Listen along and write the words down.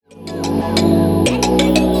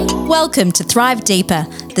Welcome to Thrive Deeper,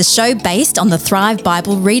 the show based on the Thrive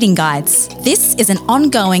Bible reading guides. This is an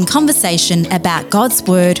ongoing conversation about God's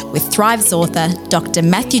Word with Thrive's author, Dr.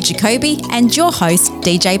 Matthew Jacoby, and your host,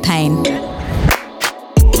 DJ Payne.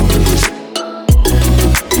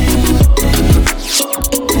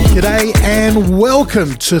 G'day and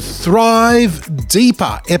welcome to Thrive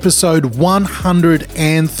Deeper, episode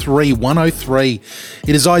 103.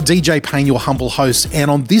 It is I, DJ Payne, your humble host,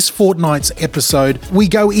 and on this fortnight's episode, we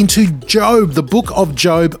go into Job, the book of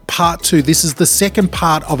Job, part 2. This is the second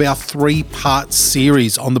part of our 3-part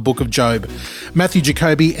series on the book of Job. Matthew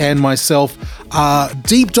Jacoby and myself are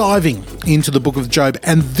deep diving into the book of Job,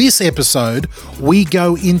 and this episode, we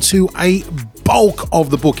go into a bulk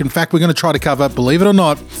of the book. In fact, we're going to try to cover, believe it or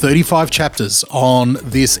not, 35 chapters on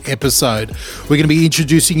this episode. We're going to be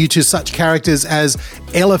introducing you to such characters as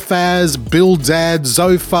Eliphaz, Bildad,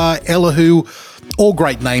 Zophar, Elihu, all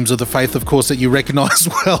great names of the faith, of course, that you recognize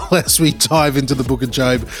well as we dive into the book of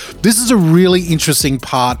Job. This is a really interesting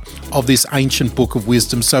part of this ancient book of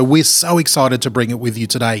wisdom, so we're so excited to bring it with you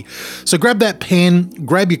today. So grab that pen,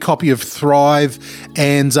 grab your copy of Thrive,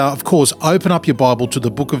 and of course, open up your Bible to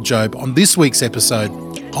the book of Job on this week's episode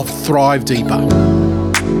of Thrive Deeper.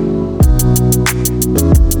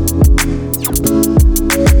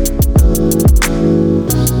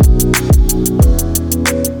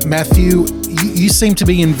 Matthew, you seem to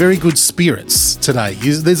be in very good spirits today.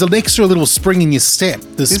 There's an extra little spring in your step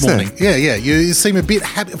this morning. There? Yeah. You seem a bit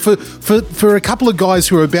happy. For a couple of guys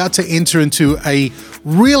who are about to enter into a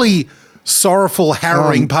really sorrowful,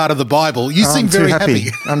 harrowing part of the Bible, you seem very happy.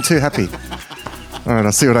 I'm too happy. All right,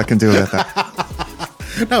 I'll see what I can do about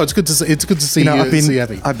that. No, it's good to see you happy.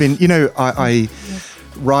 I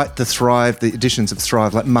write the editions of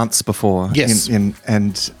Thrive like months before. Yes. And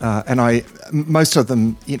I most of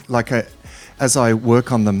them as I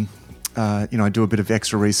work on them, I do a bit of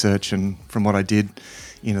extra research and from what I did,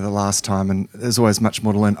 the last time, and there's always much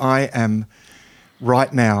more to learn. I am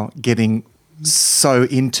right now getting so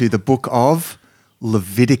into the book of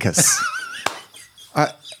Leviticus.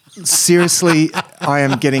 Seriously, I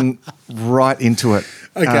am getting right into it.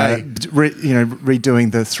 Okay.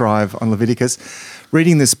 Redoing the Thrive on Leviticus.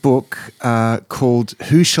 Reading this book called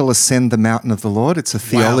Who Shall Ascend the Mountain of the Lord? It's a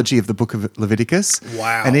theology of the book of Leviticus.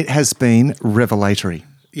 Wow. And it has been revelatory.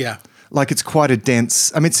 Yeah. It's quite a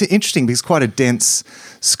dense, it's interesting because it's quite a dense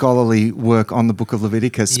scholarly work on the book of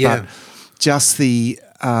Leviticus, but just the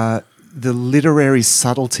literary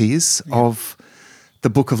subtleties of the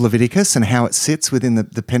book of Leviticus and how it sits within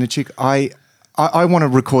the Pentateuch. I want to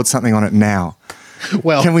record something on it now.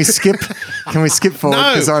 Well, can we skip forward?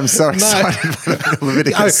 Because I'm so excited about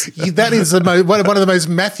Leviticus. That is one of the most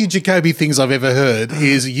Matthew Jacoby things I've ever heard.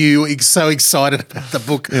 Is you so excited about the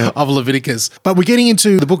book of Leviticus? But we're getting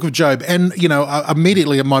into the book of Job, and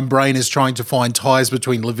immediately my brain is trying to find ties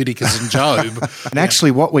between Leviticus and Job. And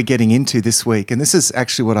actually, what we're getting into this week, and this is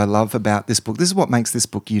actually what I love about this book. This is what makes this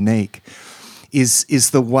book unique.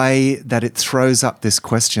 Is the way that it throws up this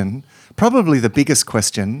question, probably the biggest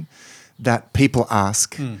question that people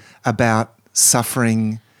ask about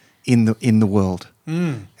suffering in the world.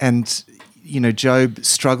 And, Job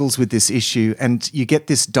struggles with this issue, and you get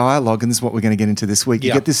this dialogue, and this is what we're going to get into this week.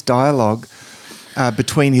 You get this dialogue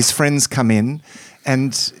between his friends come in,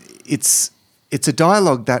 and it's a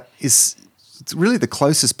dialogue that it's really the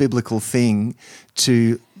closest biblical thing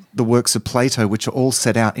to the works of Plato, which are all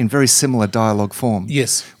set out in very similar dialogue form.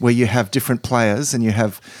 Yes. Where you have different players, and you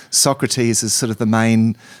have Socrates as sort of the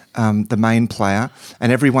main player,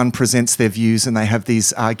 and everyone presents their views, and they have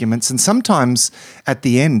these arguments. And sometimes at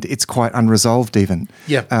the end, it's quite unresolved even.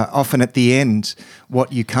 Yeah. Often at the end,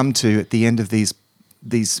 what you come to at the end of these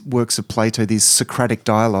works of Plato, these Socratic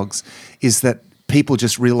dialogues, is that people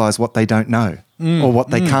just realise what they don't know or what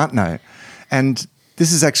they can't know. And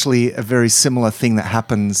this is actually a very similar thing that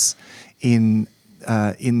happens in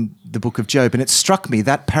the book of Job, and it struck me,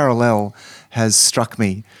 that parallel has struck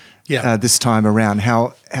me this time around,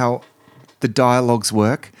 how the dialogues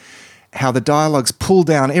work, how the dialogues pull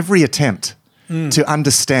down every attempt to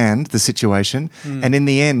understand the situation, and in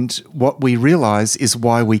the end, what we realise is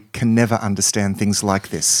why we can never understand things like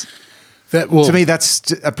this. To me, that's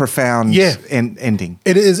a profound ending.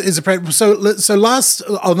 It is a so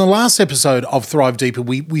on the last episode of Thrive Deeper,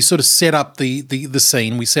 we sort of set up the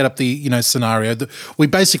scene. We set up the scenario. We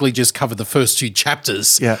basically just covered the first 2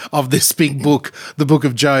 chapters of this big book, the book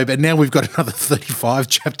of Job, and now we've got another 35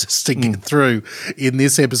 chapters to get through in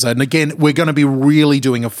this episode. And again, we're going to be really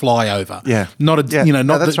doing a flyover. Not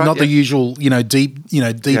the usual deep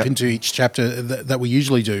into each chapter that we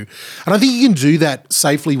usually do. And I think you can do that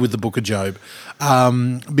safely with the book of Job.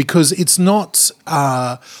 Job, because it's not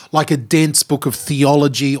like a dense book of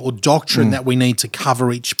theology or doctrine that we need to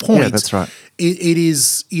cover each point. Yeah, that's right. It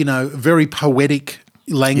is, very poetic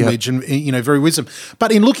language and very wisdom.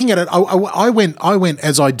 But in looking at it, I went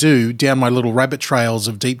as I do down my little rabbit trails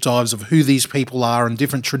of deep dives of who these people are and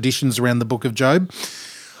different traditions around the book of Job.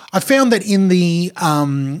 I found that in the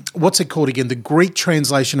what's it called again? The Greek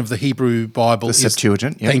translation of the Hebrew Bible, the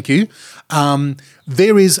Septuagint. Yeah. Thank you.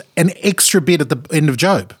 There is an extra bit at the end of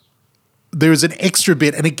Job. There is an extra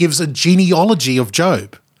bit, and it gives a genealogy of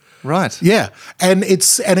Job. Right. Yeah, and it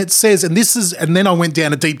says, and then I went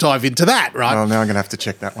down a deep dive into that. Right. Well, now I'm going to have to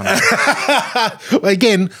check that one out.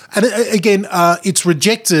 Again, it's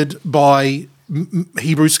rejected by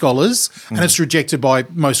Hebrew scholars, and it's rejected by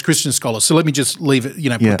most Christian scholars. So let me just leave it,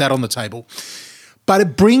 put that on the table. But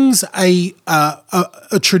it brings a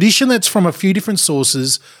tradition that's from a few different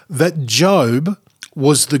sources that Job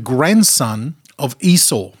was the grandson of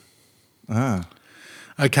Esau. Ah.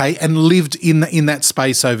 Okay, and lived in that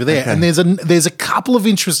space over there. Okay. And there's a couple of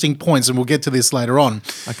interesting points, and we'll get to this later on.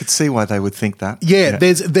 I could see why they would think that. Yeah.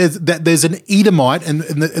 There's an Edomite, and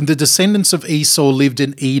the descendants of Esau lived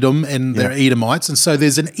in Edom, and they're Edomites, and so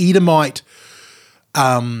there's an Edomite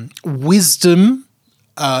wisdom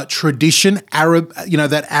tradition, Arab,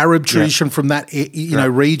 that Arab tradition from that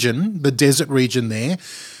region, the desert region there.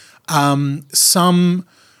 Some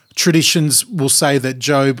traditions will say that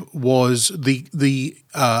Job was the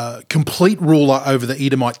complete ruler over the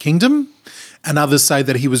Edomite kingdom, and others say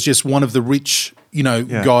that he was just one of the rich,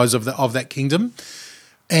 guys of that kingdom.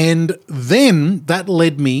 And then that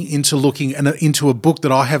led me into looking into a book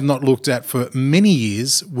that I have not looked at for many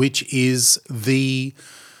years, which is the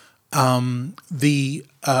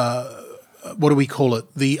what do we call it?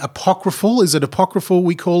 The apocryphal? Is it apocryphal?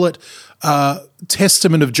 We call it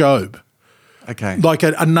Testament of Job. Okay. Like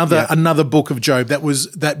another book of Job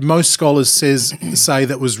that most scholars say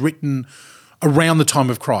that was written around the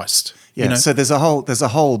time of Christ. Yeah. So there's a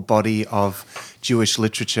whole body of Jewish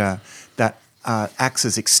literature that acts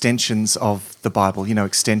as extensions of the Bible.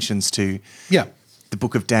 Extensions to the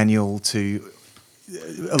book of Daniel, to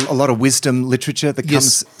a lot of wisdom literature that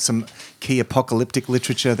comes, some key apocalyptic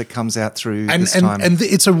literature that comes out through this time. And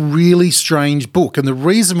it's a really strange book. And the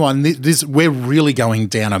reason why we're really going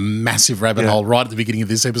down a massive rabbit hole right at the beginning of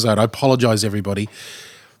this episode. I apologise, everybody.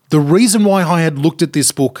 The reason why I had looked at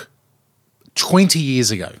this book 20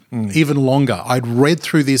 years ago, even longer, I'd read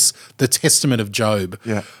through the Testament of Job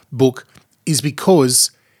book, is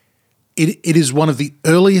because it is one of the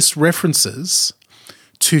earliest references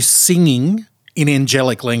to singing in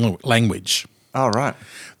angelic language. Oh, right.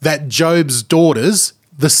 That Job's daughters,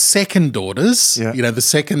 the second daughters,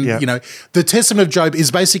 the Testament of Job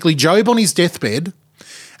is basically Job on his deathbed,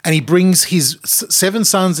 and he brings his 7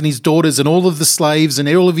 sons and his daughters and all of the slaves and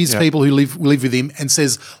all of his people who live with him, and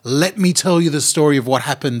says, let me tell you the story of what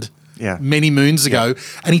happened many moons ago.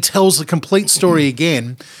 And he tells the complete story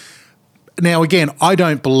again. Now, again, I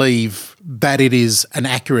don't believe that it is an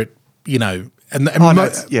accurate,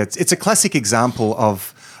 it's a classic example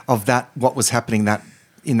of that, what was happening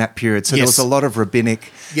in that period. So there was a lot of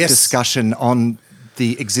rabbinic discussion on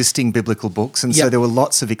the existing biblical books, and so there were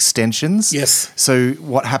lots of extensions. Yes. So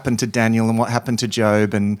what happened to Daniel and what happened to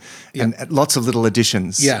Job and lots of little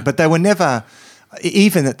additions. Yeah. But they were never,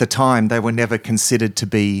 even at the time, they were never considered to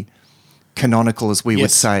be canonical, as we would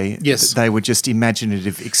say. Yes. They were just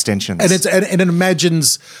imaginative extensions. And it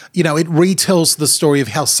imagines, it retells the story of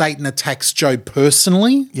how Satan attacks Job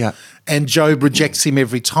personally. Yeah. And Job rejects him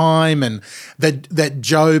every time, and that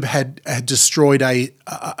Job had destroyed a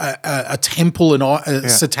temple, a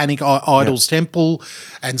satanic idol's temple,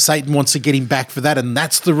 and Satan wants to get him back for that, and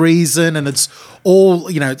that's the reason. And it's all,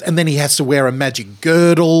 and then he has to wear a magic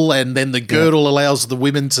girdle, and then the girdle allows the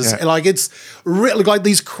women to it's really like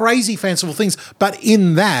these crazy fanciful things. But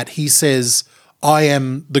in that, he says, "I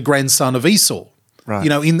am the grandson of Esau." Right.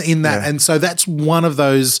 In that, and so that's one of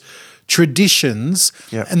those traditions.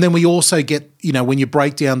 And then we also get, when you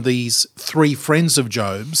break down these 3 friends of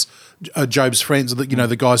Job's friends,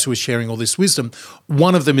 the guys who are sharing all this wisdom,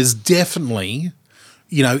 one of them is definitely,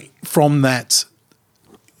 from that,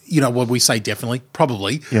 what we say definitely,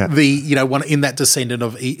 probably, one in that descendant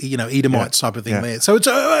of, Edomites type of thing there. So it's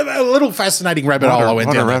a little fascinating rabbit hole I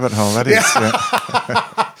went down. What a rabbit hole that is.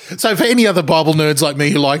 So for any other Bible nerds like me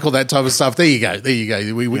who like all that type of stuff, there you go.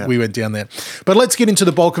 We went down there. But let's get into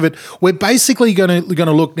the bulk of it. We're basically going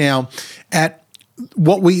to look now at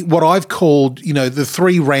what I've called, the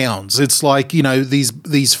 3 rounds. It's like, these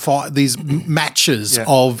matches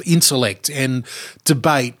of intellect and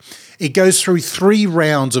debate. It goes through 3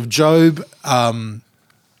 rounds of Job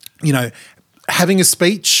having a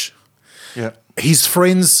speech, Yeah. his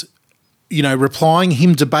friends, replying,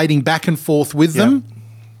 him debating back and forth with them.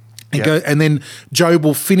 And then Job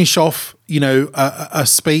will finish off, a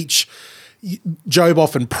speech. Job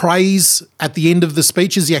often prays at the end of the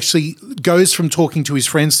speeches. He actually goes from talking to his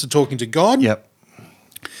friends to talking to God. Yep.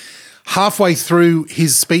 Halfway through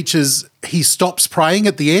his speeches, he stops praying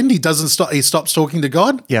at the end. He doesn't stop. He stops talking to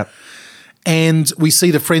God. Yep. And we see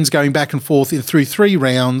the friends going back and forth through 3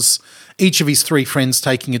 rounds, each of his 3 friends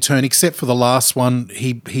taking a turn, except for the last one.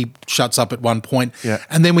 He shuts up at one point. Yeah.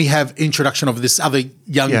 And then we have introduction of this other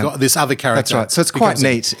young guy, this other character. That's right. So it's quite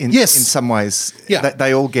neat in some ways. Yeah.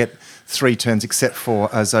 They all get 3 turns except for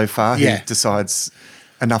Zophar, who decides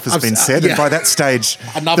enough has been said. And by that stage,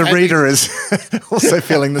 the reader is also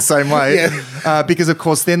feeling the same way. Because, of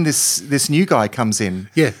course, then this new guy comes in.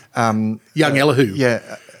 Yeah. Young Elihu.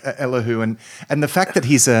 Yeah. Elihu, and the fact that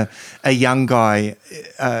he's a young guy,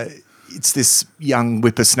 it's this young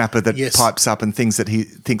whippersnapper that pipes up and thinks that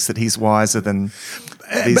he's wiser than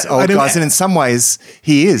these old guys, and in some ways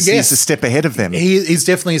he is. Yes. He's a step ahead of them. He's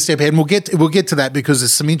definitely a step ahead, and we'll get to that because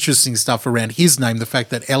there's some interesting stuff around his name. The fact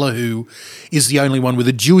that Elihu is the only one with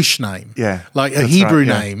a Jewish name, like a Hebrew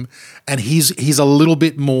name, and he's a little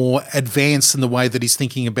bit more advanced in the way that he's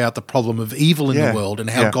thinking about the problem of evil in the world and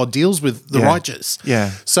how God deals with the righteous.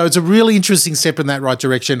 Yeah. So it's a really interesting step in that right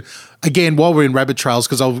direction. Again, while we're in rabbit trails,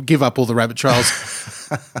 because I'll give up all the rabbit trails.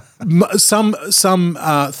 Some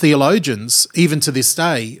theologians, even to this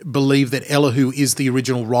day, believe that Elihu is the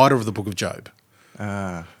original writer of the book of Job.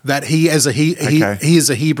 That he as a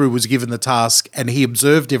Hebrew was given the task, and he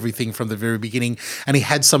observed everything from the very beginning, and he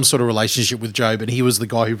had some sort of relationship with Job, and he was the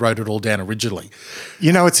guy who wrote it all down originally.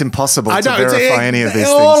 It's impossible to verify any of these things.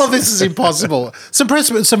 All of this is impossible.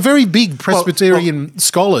 Some very big Presbyterian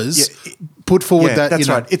scholars put forward that. That's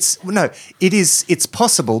right. It's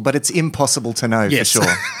possible, but it's impossible to know for sure.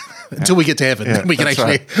 Until we get to heaven, we can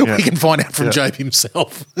we can find out from Job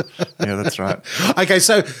himself. Yeah, that's right. Okay,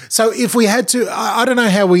 so if we had to, I don't know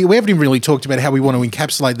how we haven't even really talked about how we want to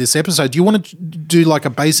encapsulate this episode. Do you want to do like a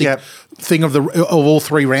basic thing of all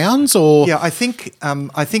 3 rounds, or? Yeah, I think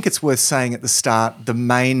it's worth saying at the start the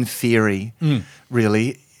main theory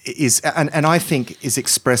really is, and I think is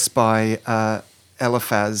expressed by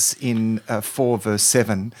Eliphaz in 4 verse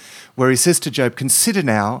 7, where he says to Job, "Consider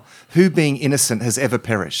now who being innocent has ever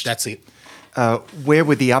perished." That's it. Where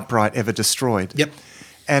were the upright ever destroyed? Yep.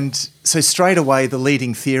 And so straight away the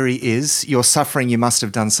leading theory is you're suffering, you must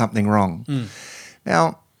have done something wrong.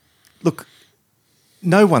 Now, look,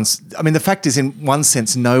 the fact is, in one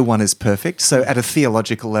sense, no one is perfect. So at a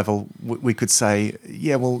theological level, we could say,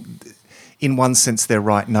 in one sense they're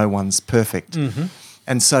right, no one's perfect. Mm-hmm.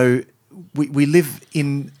 And so we live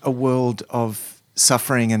in a world of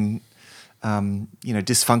suffering and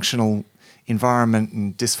dysfunctional environment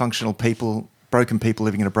and dysfunctional people, broken people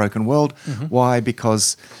living in a broken world. Mm-hmm. Why?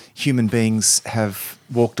 Because human beings have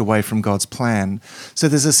walked away from God's plan. So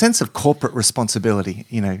there's a sense of corporate responsibility,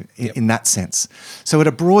 in that sense. So at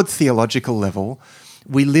a broad theological level,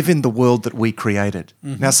 we live in the world that we created.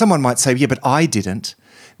 Mm-hmm. Now, someone might say, but I didn't.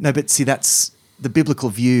 No, but see, that's the biblical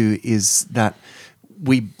view is that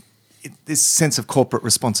this sense of corporate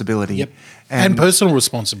responsibility and personal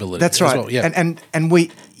responsibility. That's right. As well, yeah. And we,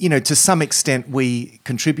 to some extent, we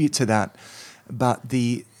contribute to that. But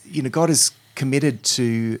God is committed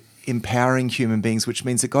to empowering human beings, which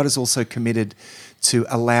means that God is also committed to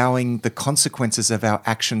allowing the consequences of our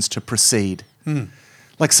actions to proceed.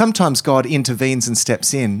 Like sometimes God intervenes and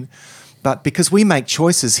steps in, but because we make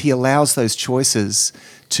choices, He allows those choices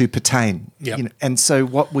to pertain. Yep. And so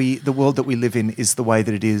the world that we live in is the way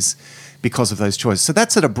that it is because of those choices. So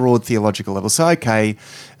that's at a broad theological level. So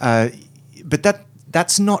but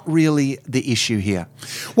that's not really the issue here.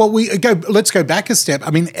 Well, let's go back a step.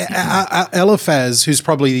 I mean, Eliphaz, who's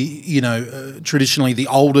probably traditionally the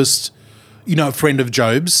oldest, friend of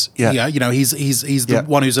Job's. Yeah. He's the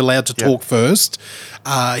one who's allowed to talk first.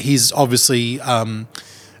 He's obviously.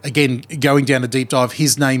 Again, going down a deep dive,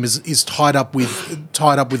 his name is tied up with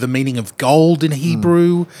the meaning of gold in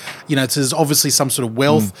Hebrew. There's obviously some sort of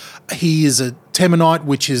wealth. He is a Temanite,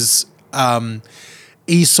 which is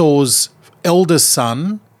Esau's elder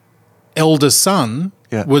son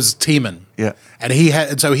was Teman. Yeah.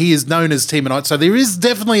 And so he is known as Temanite. So there is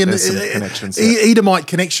definitely an Edomite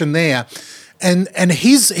connection there. And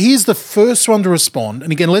he's the first one to respond.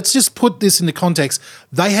 And again, let's just put this into context.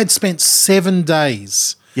 They had spent 7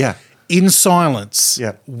 days in silence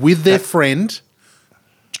with their friend,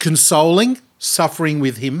 consoling, suffering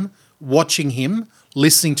with him, watching him,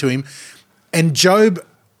 listening to him. And Job,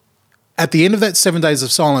 at the end of that 7 days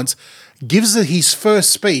of silence, gives his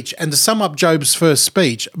first speech. And to sum up Job's first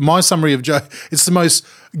speech, my summary of Job, it's the most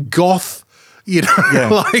goth,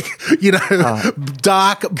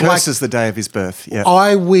 dark, black. Curses the day of his birth. Yeah.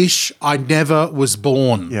 I wish I never was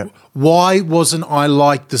born. Yeah. Why wasn't I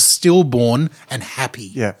like the stillborn and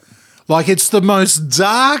happy? Yeah. Like, it's the most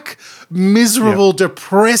dark, miserable,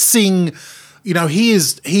 depressing, he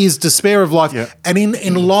is despair of life. Yeah. And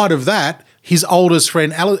in light of that, his oldest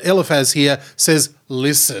friend, Eliphaz here, says,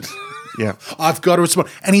 listen, I've got to respond.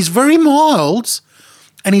 And he's very mild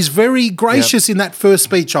and he's very gracious in that first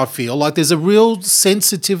speech, I feel. Like, there's a real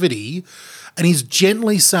sensitivity, and he's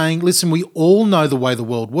gently saying, listen, we all know the way the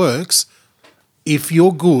world works. If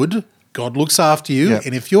you're good, God looks after you.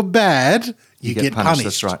 And if you're bad, you get punished.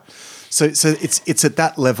 That's right. So it's at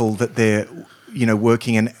that level that they're,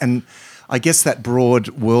 working. And I guess that broad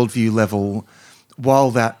worldview level,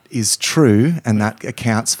 while that is true and that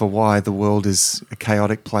accounts for why the world is a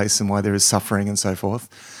chaotic place and why there is suffering and so forth,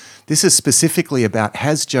 this is specifically about,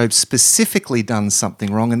 has Job specifically done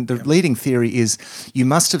something wrong? And the leading theory is you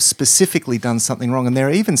must have specifically done something wrong. And there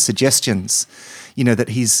are even suggestions, that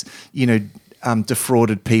he's,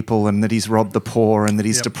 defrauded people and that he's robbed the poor and that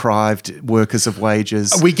he's deprived workers of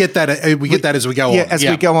wages. We get that. We get that as we go on. As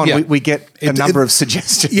we go on, we get a number of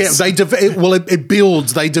suggestions. Yeah, it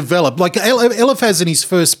builds. They develop. Like Eliphaz in his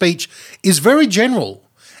first speech is very general,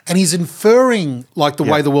 and he's inferring like the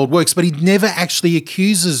way the world works, but he never actually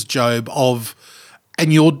accuses Job of.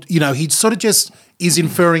 And he sort of just is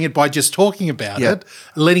inferring it by just talking about it,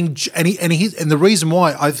 and the reason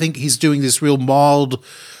why I think he's doing this real mild,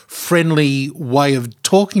 friendly way of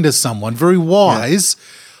talking to someone, very wise.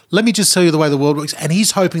 Let me just tell you the way the world works. And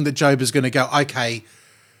he's hoping that Job is going to go, okay,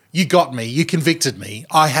 you got me, you convicted me,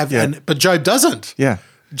 I have, but Job doesn't. Yeah.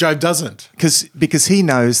 Job doesn't. Because he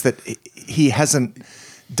knows that he hasn't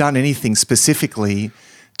done anything specifically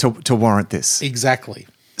to warrant this. Exactly.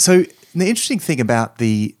 So the interesting thing about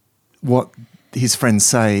what his friends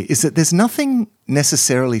say is that there's nothing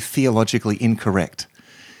necessarily theologically incorrect.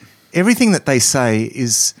 Everything that they say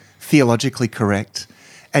is theologically correct,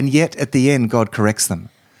 and yet at the end God corrects them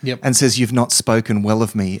and says, you've not spoken well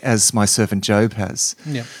of me as my servant Job has.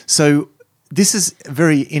 Yep. So this is a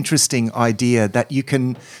very interesting idea that you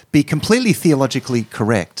can be completely theologically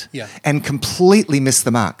correct and completely miss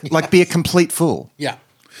the mark, like be a complete fool. Yeah.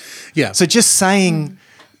 Yeah. So just saying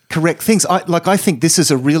correct things, I think this is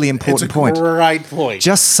a really important point. It's a great point.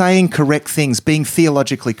 Just saying correct things, being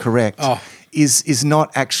theologically correct is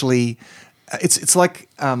not actually. It's like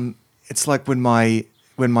when my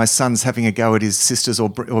son's having a go at his sisters or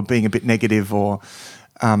being a bit negative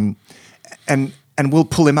and we'll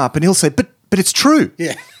pull him up and he'll say, but it's true.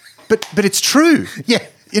 Yeah. But it's true. Yeah.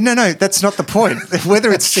 No, that's not the point.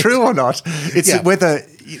 Whether it's true or not, it's whether.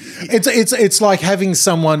 It's like having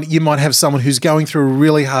someone. You might have someone who's going through a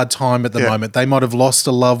really hard time at the moment. They might have lost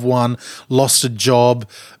a loved one, lost a job,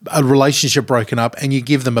 a relationship broken up, and you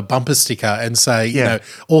give them a bumper sticker and say,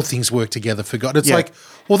 all things work together for God. It's like,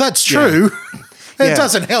 well, that's true. It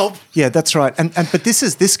doesn't help. Yeah, that's right. But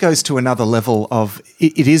this goes to another level of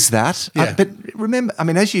it is that. Yeah. But remember, I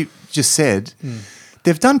mean, as you just said.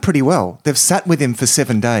 They've done pretty well. They've sat with him for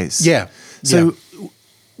 7 days. Yeah. So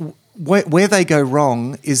where they go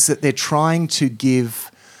wrong is that they're trying to give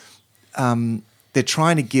an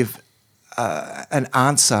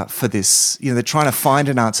answer for this. They're trying to find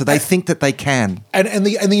an answer. They think that they can. And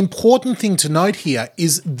the important thing to note here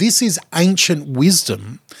is this is ancient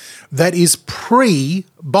wisdom that is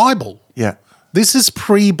pre-Bible. Yeah. This is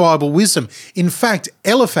pre-Bible wisdom. In fact,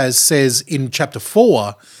 Eliphaz says in chapter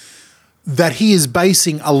 4 that he is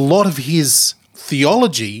basing a lot of his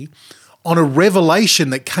theology on a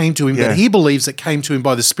revelation that came to him that he believes that came to him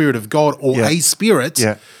by the Spirit of God or a spirit,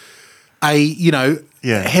 heavenly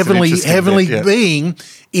being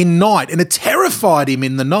in night, and it terrified him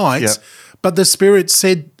in the night. Yeah. But the Spirit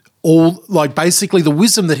said basically the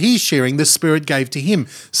wisdom that he's sharing, the Spirit gave to him,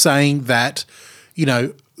 saying that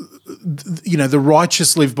the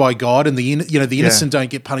righteous live by God, and the innocent don't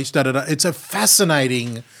get punished. It's a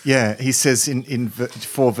fascinating. Yeah, he says in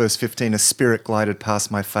 4 verse 15, a spirit glided past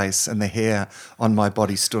my face, and the hair on my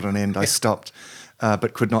body stood on end. I stopped,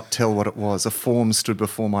 but could not tell what it was. A form stood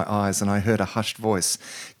before my eyes, and I heard a hushed voice.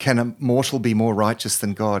 Can a mortal be more righteous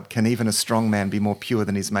than God? Can even a strong man be more pure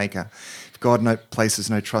than his maker? God places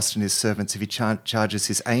no trust in his servants. If he charges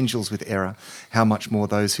his angels with error, how much more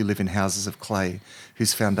those who live in houses of clay,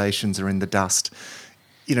 whose foundations are in the dust?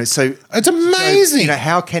 So it's amazing. So,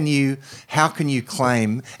 how can you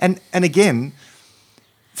claim? And again,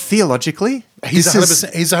 theologically, he's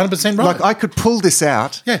 100% right. Like I could pull this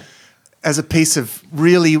out, as a piece of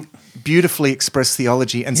really beautifully express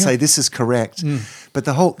theology and say this is correct. But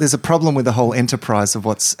there's a problem with the whole enterprise of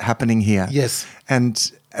what's happening here. Yes.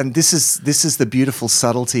 And this is the beautiful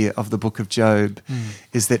subtlety of the book of Job,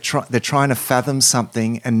 is that they're trying to fathom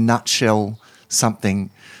something and nutshell something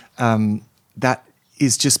that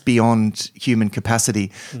is just beyond human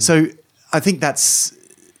capacity. So I think that's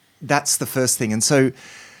the first thing. And so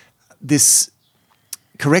this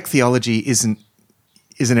correct theology isn't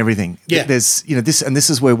everything. Yeah. There's this, and this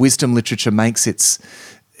is where wisdom literature makes its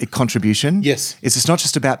contribution. Yes. It's not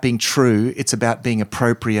just about being true, it's about being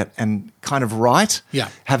appropriate and kind of right. Yeah.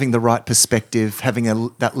 Having the right perspective, having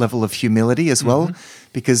that level of humility as well,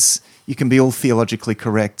 because you can be all theologically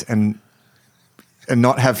correct and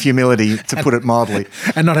not have humility, to put it mildly.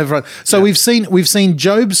 And not have right. So we've seen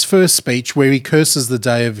Job's first speech where he curses the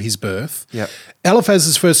day of his birth. Yeah.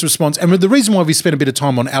 Eliphaz's first response, and the reason why we spent a bit of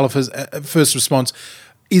time on Eliphaz's first response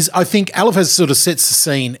is I think Eliphaz sort of sets the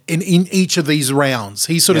scene in each of these rounds.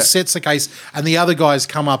 He sort of sets the case, and the other guys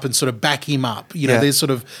come up and sort of back him up. They're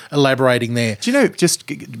sort of elaborating there. Do you know, just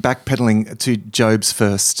backpedaling to Job's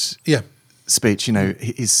first speech,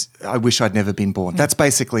 I wish I'd never been born. That's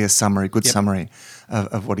basically a summary, summary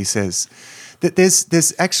of what he says. That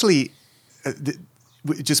there's actually,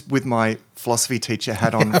 just with my philosophy teacher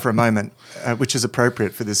hat on for a moment, which is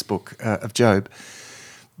appropriate for this book of Job,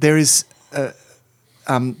 there is a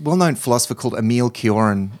well-known philosopher called Emile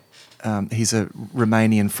Cioran. He's a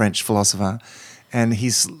Romanian-French philosopher, and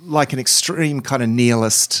he's like an extreme kind of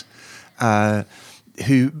nihilist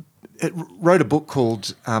who wrote a book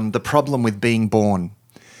called The Problem with Being Born.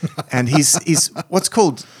 And he's what's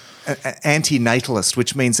called anti-natalist,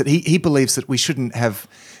 which means that he believes that we shouldn't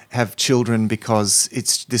have children because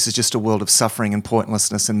this is just a world of suffering and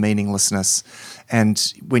pointlessness and meaninglessness.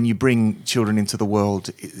 And when you bring children into the world,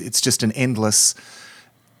 it's just an endless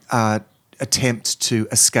attempt to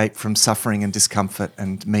escape from suffering and discomfort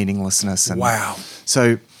and meaninglessness. And wow.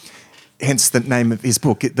 So hence the name of his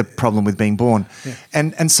book, The Problem with Being Born. Yeah.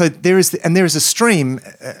 And so there is a stream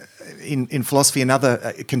in philosophy.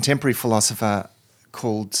 Another contemporary philosopher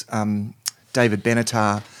called David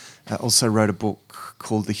Benatar also wrote a book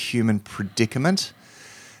called The Human Predicament,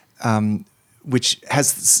 which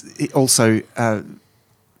has also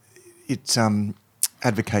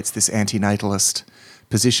advocates this anti-natalist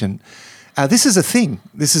position. This is a thing.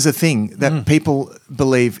 This is a thing that people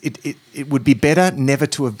believe it would be better never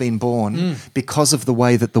to have been born because of the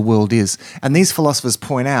way that the world is. And these philosophers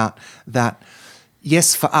point out that,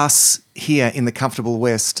 yes, for us here in the comfortable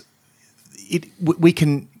West, we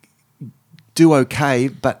can do okay,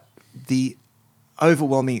 but the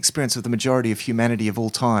overwhelming experience of the majority of humanity of all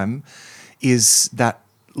time is that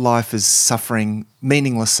life is suffering,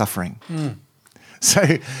 meaningless suffering.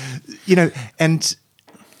 So,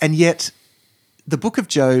 and yet the book of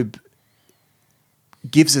Job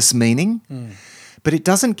gives us meaning, but it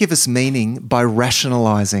doesn't give us meaning by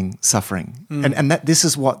rationalizing suffering. And that this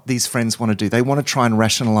is what these friends want to do. They want to try and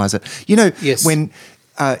rationalize it. Yes. When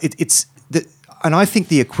and I think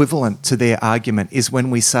the equivalent to their argument is when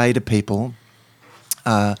we say to people,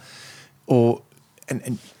 and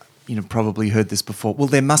probably heard this before, well,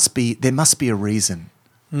 there must be a reason.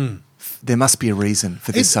 There must be a reason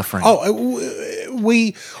for this suffering.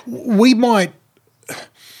 We might,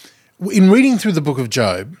 in reading through the book of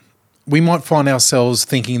Job, we might find ourselves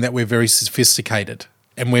thinking that we're very sophisticated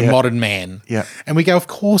and we're modern man. Yeah. And we go, of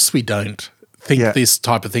course we don't think this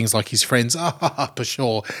type of things like his friends. For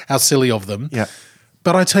sure. How silly of them. Yeah.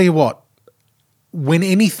 But I tell you what, when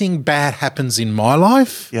anything bad happens in my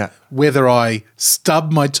life, whether I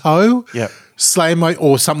stub my toe,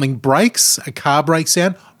 or something breaks, a car breaks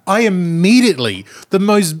down, I immediately, the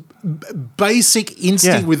most basic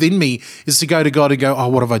instinct within me is to go to God and go, oh,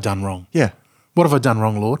 what have I done wrong? Yeah. What have I done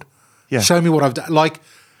wrong, Lord? Yeah. Show me what I've done. Like,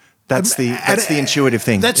 that's the intuitive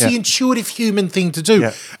thing. That's the intuitive human thing to do.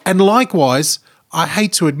 Yeah. And likewise, I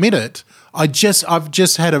hate to admit it, I've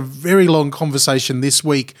just had a very long conversation this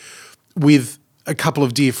week with a couple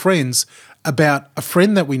of dear friends about a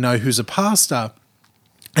friend that we know who's a pastor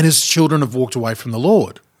and his children have walked away from the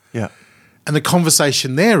Lord. Yeah. And the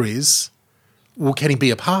conversation there is, well, can he be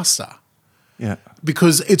a pastor? Yeah.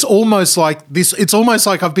 Because it's almost like this. It's almost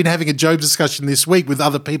like I've been having a Job discussion this week with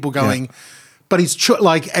other people going, but he's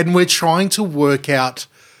and we're trying to work out,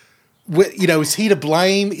 is he to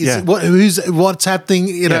blame? What's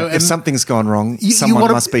happening? And if something's gone wrong,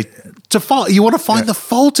 someone must be to fault. You want to find the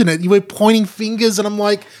fault in it. You were pointing fingers, and I'm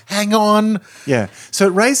like, hang on. Yeah. So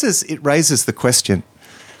it raises the question: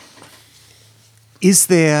 Is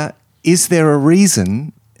there a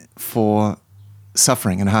reason for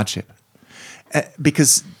suffering and hardship?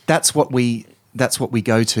 Because that's what we that's what we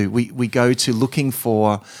go to. We go to looking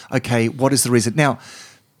for, okay, what is the reason? Now,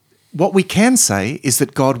 what we can say is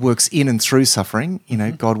that God works in and through suffering. You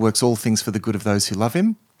know, God works all things for the good of those who love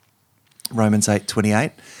him. Romans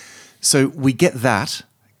 8:28. So we get that.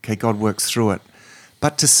 Okay, God works through it.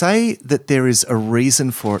 But to say that there is a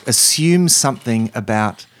reason for it assumes something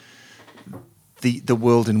about the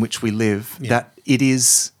world in which we live, that it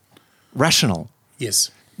is rational. Yes.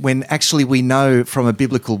 When actually we know from a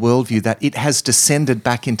biblical worldview that it has descended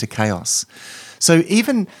back into chaos. So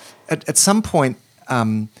even at some point,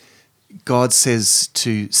 God says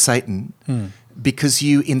to Satan, because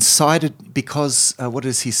you incited, what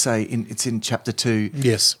does he say? It's in chapter 2.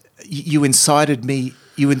 Yes. You incited me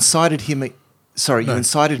against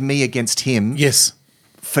him. Yes.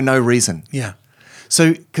 For no reason. Yeah.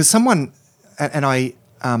 So, because someone, and I,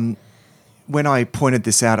 when I pointed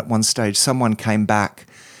this out at one stage, someone came back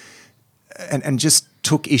and just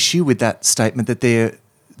took issue with that statement that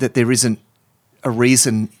there isn't a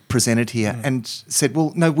reason presented here, and said,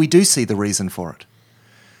 well, no, we do see the reason for it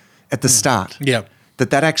at the start. Yeah.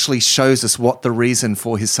 That actually shows us what the reason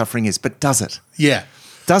for his suffering is. But does it? Yeah.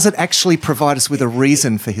 Does it actually provide us with a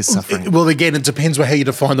reason for his suffering? Well, again, it depends on how you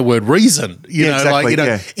define the word reason.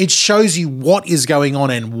 It shows you what is going on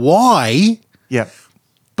and why. Yeah.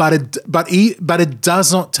 But it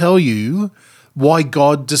does not tell you why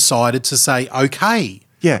God decided to say okay.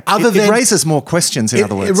 Yeah. It raises more questions. In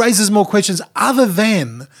other words, it raises more questions other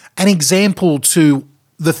than an example to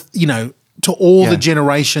to all the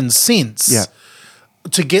generations since. Yeah.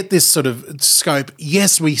 To get this sort of scope,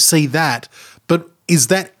 yes, we see that, but is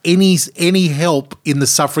that any help in the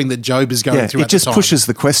suffering that Job is going through? It just pushes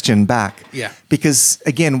the question back. Yeah. Because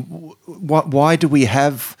again, why do we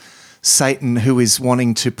have Satan who is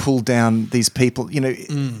wanting to pull down these people? You know,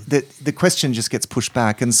 the question just gets pushed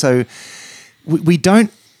back, and so we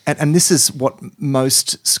don't. And this is what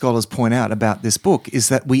most scholars point out about this book, is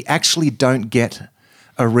that we actually don't get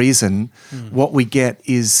a reason. What we get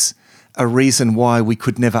is a reason why we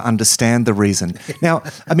could never understand the reason. Now,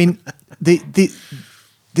 I mean,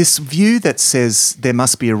 this view that says there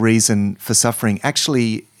must be a reason for suffering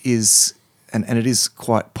actually is, and it is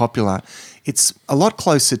quite popular, it's a lot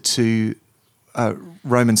closer to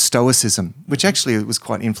Roman Stoicism, which actually was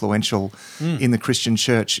quite influential in the Christian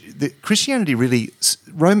church. Christianity really,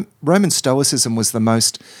 Roman Stoicism was the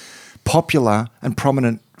most popular and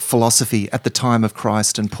prominent philosophy at the time of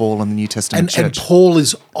Christ and Paul and the New Testament church. And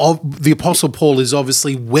the Apostle Paul is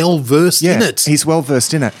obviously well versed in it. He's well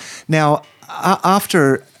versed in it. Now,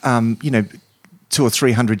 after 200 or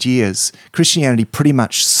 300 years, Christianity pretty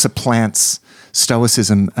much supplants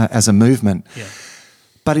Stoicism as a movement. Yeah.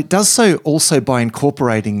 But it does so also by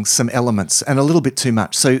incorporating some elements, and a little bit too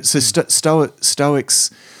much. So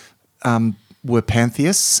Stoics were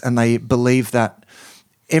pantheists, and they believed that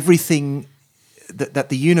everything, that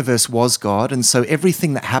the universe was God, and so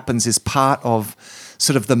everything that happens is part of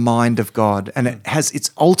sort of the mind of God, and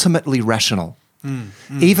it's ultimately rational.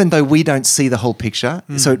 Even though we don't see the whole picture,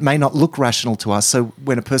 so it may not look rational to us. So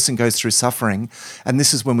when a person goes through suffering, and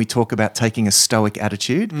this is when we talk about taking a Stoic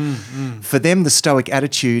attitude, for them the Stoic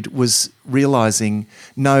attitude was realizing,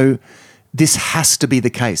 no, this has to be the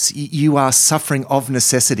case. You are suffering of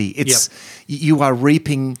necessity. You are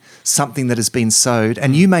reaping something that has been sowed,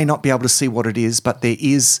 and you may not be able to see what it is, but there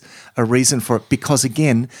is a reason for it, because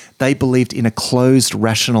again, they believed in a closed,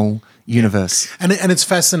 rational universe. And it's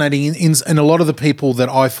fascinating in a lot of the people that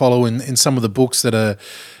I follow in some of the books that are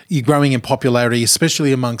growing in popularity,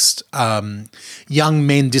 especially amongst young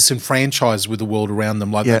men disenfranchised with the world around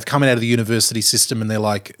them. Like they've come out of the university system and they're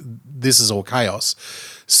like, this is all chaos.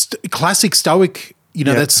 Classic Stoic,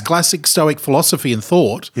 that's classic Stoic philosophy and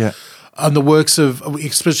thought. Yeah. And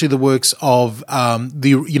especially the works of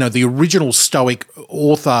the original Stoic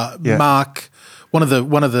author, Mark. One of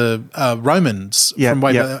the Romans from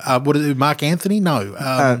way what is it, Mark Antony? No,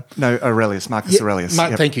 Aurelius, Marcus Aurelius.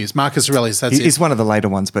 Thank you, it's Marcus Aurelius. He's one of the later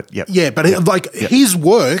ones, but his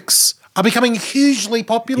works are becoming hugely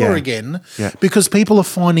popular again because people are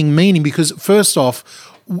finding meaning. Because first off,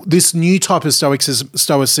 this new type of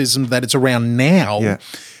stoicism that it's around now,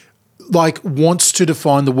 wants to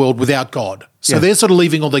define the world without God. So they're sort of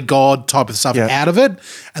leaving all the God type of stuff out of it,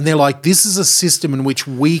 and they're like, this is a system in which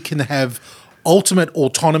we can have ultimate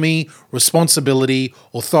autonomy, responsibility,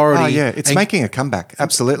 authority. Oh, yeah, it's making a comeback,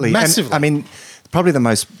 absolutely. Massively. And, I mean, probably the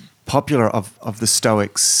most popular of the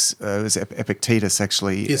Stoics was Epictetus,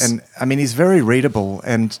 actually. Yes. And, I mean, he's very readable,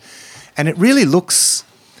 and it really looks,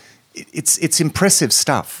 it's impressive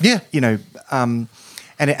stuff. Yeah. And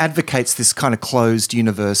it advocates this kind of closed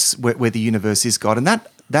universe where the universe is God. And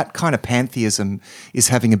that kind of pantheism is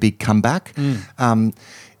having a big comeback.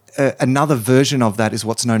 Another version of that is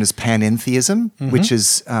what's known as panentheism, which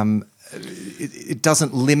is it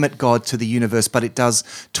doesn't limit God to the universe, but it does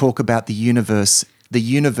talk about the universe. The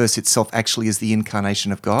universe itself actually is the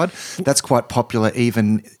incarnation of God. That's quite popular,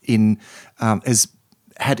 even has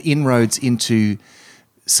had inroads into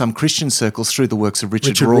some Christian circles through the works of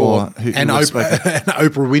Richard Rohr and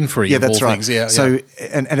Oprah Winfrey. Yeah, of that's all right. Things. Yeah, so,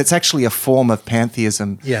 and it's actually a form of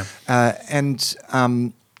pantheism. Yeah.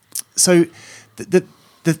 So the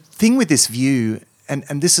thing with this view,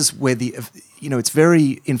 and this is where it's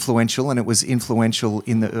very influential, and it was influential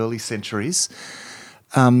in the early centuries.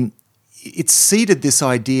 It's seeded this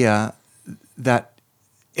idea that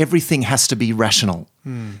everything has to be rational,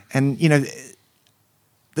 and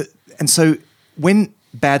and so when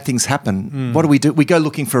bad things happen, what do? We go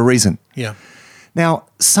looking for a reason. Yeah. Now,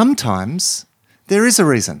 sometimes there is a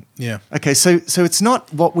reason. Yeah. Okay, so it's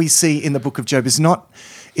not what we see in the book of Job. It's not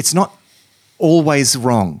always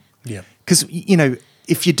wrong. Yeah. Because,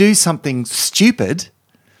 if you do something stupid,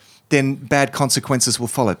 then bad consequences will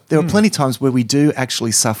follow. There are plenty of times where we do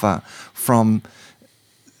actually suffer from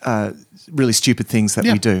really stupid things that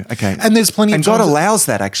we do. Okay, and there's plenty, and of God allows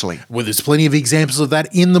that actually. Well, there's plenty of examples of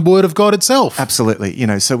that in the Word of God itself.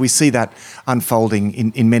 Absolutely, so we see that unfolding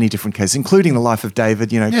in many different cases, including the life of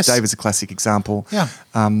David. Yes. David's a classic example. Yeah,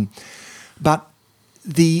 but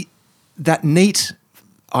that neat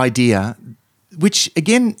idea, which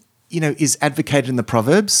again, is advocated in the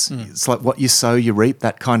Proverbs. It's like what you sow, you reap.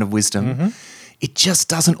 That kind of wisdom. It just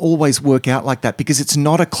doesn't always work out like that because it's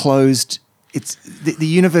not a closed. It's the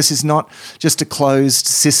universe is not just a closed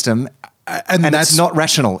system, and it's not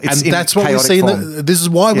rational. It's and that's what we see. This is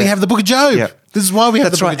why we have the Book of Job. Yeah. This is why we have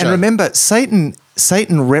That's the Book right. of Job. And remember, Satan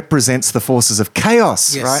represents the forces of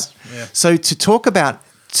chaos, Yes. right? Yeah. So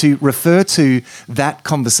to refer to that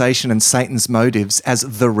conversation and Satan's motives as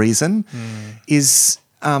the reason is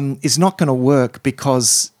not going to work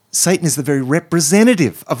because Satan is the very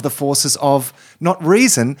representative of the forces of not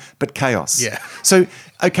reason, but chaos. Yeah. So,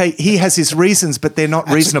 okay, he has his reasons, but they're not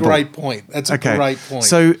reasonable. That's a great point. That's a great point.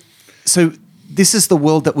 So this is the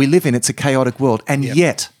world that we live in. It's a chaotic world. And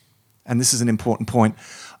yet, and this is an important point,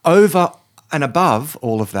 over and above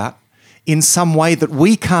all of that, in some way that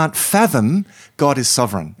we can't fathom, God is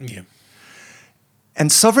sovereign. Yeah.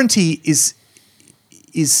 And sovereignty is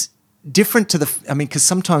different to because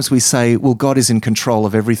sometimes we say, well, God is in control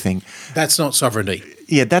of everything. That's not sovereignty.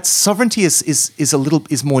 Yeah, sovereignty is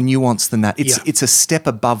more nuanced than that. It's a step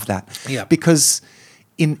above that. Yeah. Because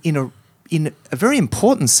in a very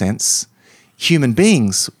important sense, human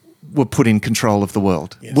beings were put in control of the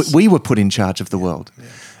world. Yes. We were put in charge of the world. Yeah.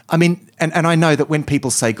 I mean, and I know that when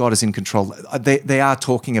people say God is in control, they are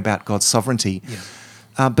talking about God's sovereignty.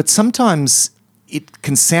 Yeah. But sometimes it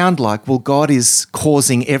can sound like, well, God is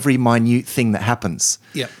causing every minute thing that happens.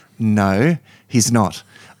 Yeah. No, he's not.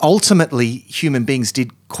 Ultimately, human beings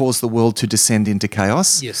did cause the world to descend into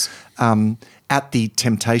chaos. Yes. At the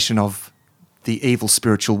temptation of the evil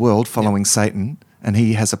spiritual world following Satan, and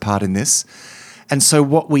he has a part in this. And so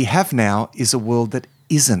what we have now is a world that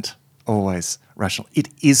isn't always rational. It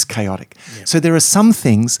is chaotic. Yeah. So there are some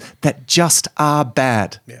things that just are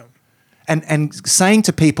bad. Yeah. And saying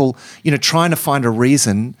to people, trying to find a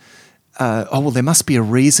reason, there must be a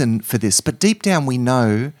reason for this. But deep down we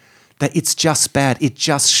know that it's just bad. It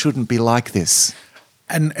just shouldn't be like this.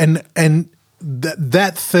 And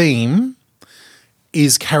that theme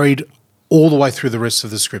is carried all the way through the rest of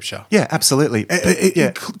the Scripture. Yeah, absolutely.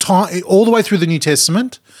 All the way through the New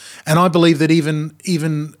Testament. And I believe that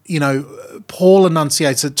even Paul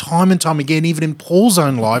enunciates it time and time again, even in Paul's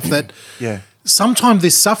own life, that sometimes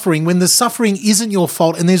there's suffering. When the suffering isn't your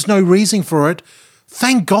fault and there's no reason for it,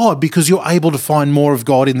 thank God, because you're able to find more of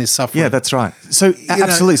God in this suffering. Yeah, that's right. So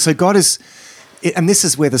absolutely. So God is, and this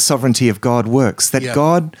is where the sovereignty of God works, that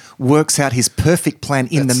God works out his perfect plan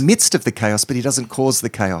in the midst of the chaos, but he doesn't cause the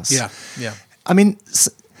chaos. Yeah, yeah. I mean,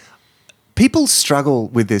 people struggle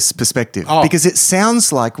with this perspective because it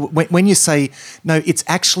sounds like when you say, no, it's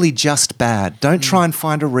actually just bad. Don't try and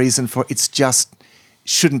find a reason for it. It's just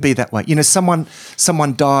shouldn't be that way.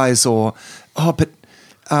 Someone dies or,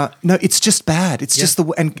 no, it's just bad. It's just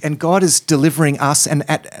and God is delivering us and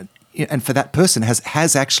for that person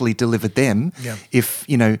has actually delivered them. Yeah.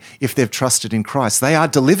 If they've trusted in Christ, they are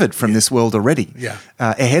delivered from this world already. Yeah.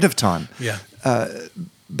 Ahead of time. Yeah.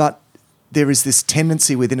 But there is this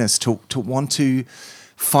tendency within us to want to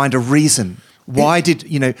find a reason. Why did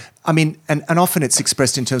and often it's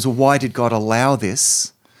expressed in terms of why did God allow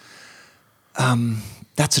this?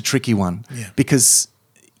 That's a tricky one because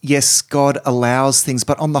yes, God allows things,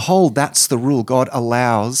 but on the whole, that's the rule. God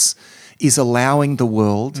is allowing the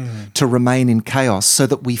world to remain in chaos so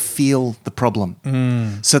that we feel the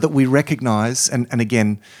problem, so that we recognize, and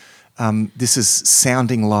again, this is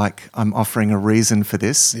sounding like I'm offering a reason for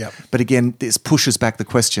this, but again, this pushes back the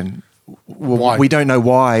question. Why? We don't know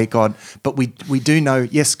why, God, but we do know,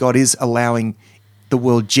 yes, God is allowing the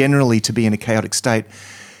world generally to be in a chaotic state.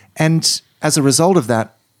 And as a result of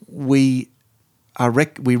that, we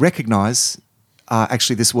recognize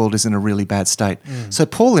actually this world is in a really bad state. So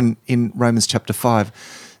Paul in Romans chapter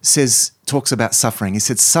 5 talks about suffering. He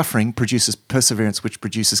said suffering produces perseverance, which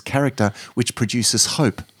produces character, which produces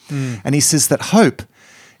hope. And he says that hope,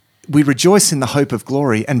 we rejoice in the hope of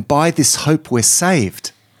glory, and by this hope we're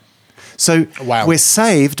saved. So we're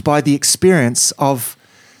saved by the experience of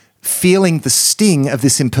feeling the sting of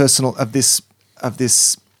this impersonal, of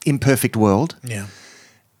this imperfect world. Yeah.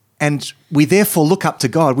 And we therefore look up to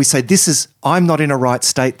God. We say, I'm not in a right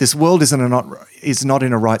state. This world is not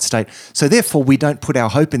in a right state. So therefore we don't put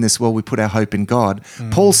our hope in this world. We put our hope in God.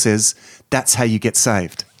 Paul says that's how you get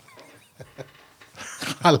saved.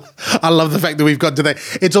 I love the fact that we've got to that.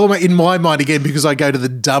 It's almost in my mind again, because I go to the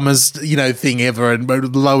dumbest, thing ever and the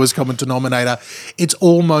lowest common denominator. It's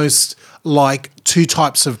almost like two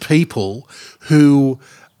types of people who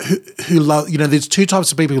love, there's two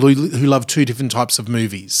types of people who love two different types of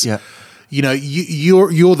movies. Yeah.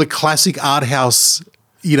 You're the classic art house,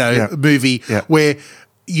 movie where,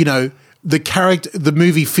 the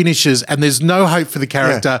movie finishes and there's no hope for the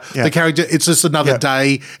character. Yeah. The character, it's just another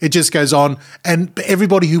day. It just goes on. And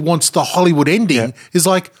everybody who wants the Hollywood ending is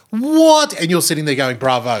like, what? And you're sitting there going,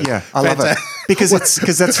 bravo. Yeah, I love it. Because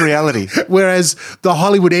that's reality. Whereas the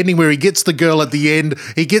Hollywood ending where he gets the girl at the end,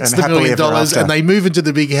 he gets the $1 million and they move into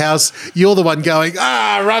the big house, you're the one going,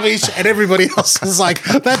 rubbish. And everybody else is like,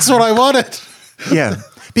 that's what I wanted. Yeah.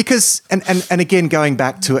 Because, and again, going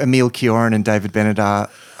back to Emile Cioran and David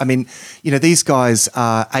Benedar, I mean, these guys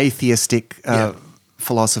are atheistic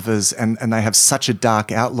philosophers and they have such a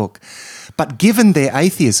dark outlook. But given their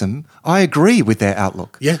atheism, I agree with their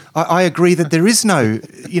outlook. Yeah. I agree that there is no,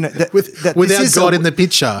 without God in the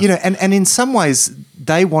picture. And in some ways,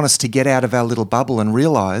 they want us to get out of our little bubble and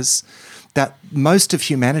realise that most of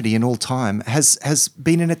humanity in all time has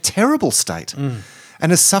been in a terrible state.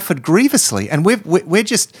 And has suffered grievously. And we're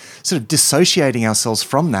just sort of dissociating ourselves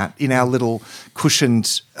from that in our little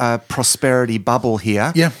cushioned prosperity bubble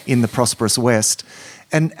here in the prosperous West.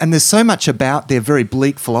 And there's so much about their very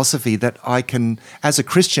bleak philosophy that I can, as a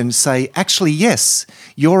Christian, say, actually, yes,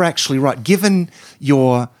 you're actually right. Given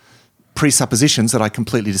your presuppositions that I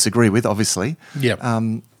completely disagree with, obviously.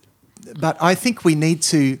 But I think we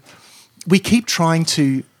keep trying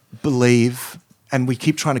to believe and we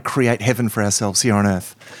keep trying to create heaven for ourselves here on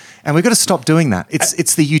earth. And we've got to stop doing that.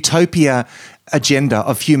 It's the utopia agenda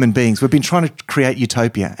of human beings. We've been trying to create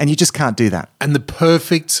utopia, and you just can't do that. And the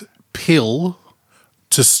perfect pill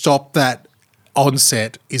to stop that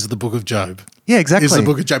onset is the Book of Job. Yeah, exactly. Is the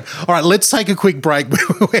Book of Job. All right, let's take a quick break.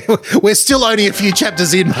 We're still only a few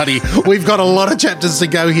chapters in, buddy. We've got a lot of chapters to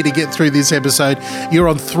go here to get through this episode. You're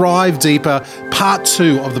on Thrive Deeper, part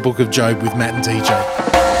 2 of the Book of Job with Matt and DJ.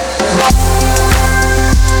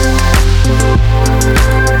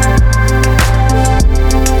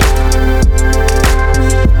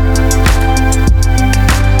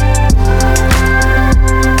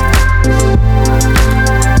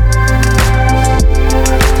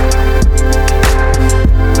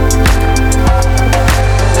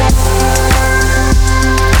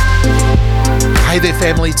 Hey there,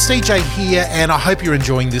 family. It's DJ here, and I hope you're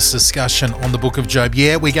enjoying this discussion on the Book of Job.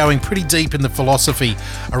 Yeah, we're going pretty deep in the philosophy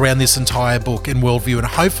around this entire book and worldview, and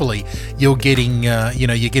hopefully you're getting,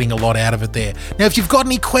 you're getting a lot out of it there. Now, if you've got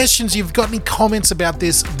any questions, you've got any comments about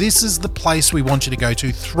this is the place we want you to go to: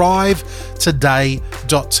 thrivetoday.tv.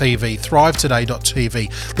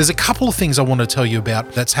 Thrivetoday.tv. There's a couple of things I want to tell you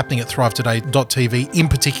about that's happening at thrivetoday.tv in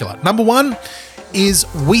particular. Number one is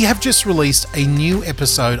we have just released a new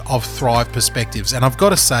episode of Thrive Perspectives, and I've got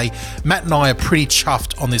to say, Matt and I are pretty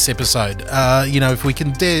chuffed on this episode. If we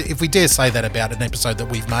dare say that about an episode that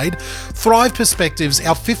we've made. Thrive Perspectives,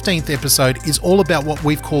 our 15th episode, is all about what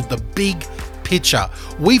we've called the big picture.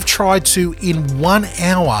 We've tried to, in 1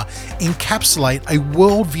 hour, encapsulate a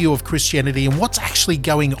worldview of Christianity and what's actually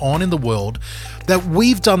going on in the world. That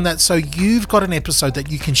we've done that so you've got an episode that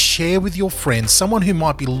you can share with your friends, someone who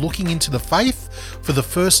might be looking into the faith for the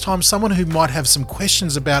first time, someone who might have some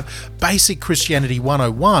questions about basic Christianity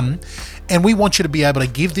 101. And we want you to be able to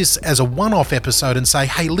give this as a one-off episode and say,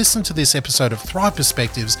 hey, listen to this episode of Thrive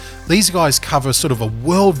Perspectives. These guys cover sort of a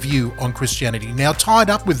worldview on Christianity. Now, tied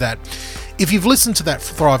up with that if you've listened to that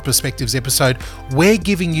Thrive Perspectives episode, we're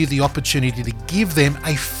giving you the opportunity to give them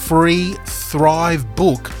a free Thrive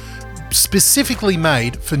book specifically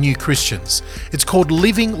made for new Christians. It's called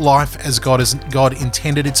Living Life as God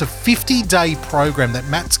Intended. It's a 50-day program that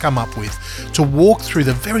Matt's come up with to walk through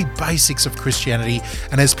the very basics of Christianity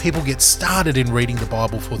and as people get started in reading the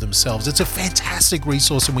Bible for themselves. It's a fantastic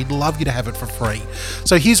resource and we'd love you to have it for free.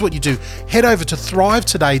 So here's what you do. Head over to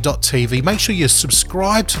thrivetoday.tv. Make sure you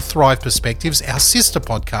subscribe to Thrive Perspectives, our sister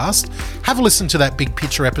podcast. Have a listen to that big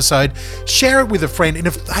picture episode. Share it with a friend. And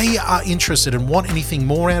if they are interested and want anything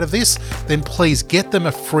more out of this, then please get them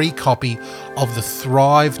a free copy of the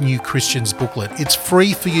Thrive New Christians booklet. It's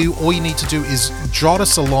free for you. All you need to do is jot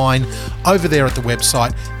us a line over there at the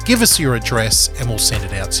website, give us your address, and we'll send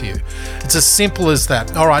it out to you. It's as simple as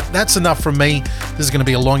that. All right, that's enough from me. This is going to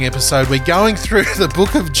be a long episode. We're going through the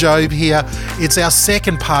book of Job here. It's our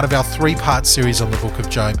second part of our 3-part series on the book of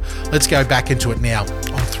Job. Let's go back into it now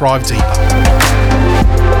on Thrive Deeper.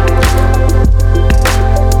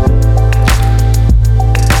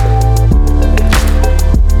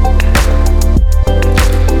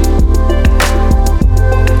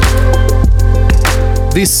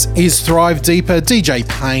 This is Thrive Deeper, DJ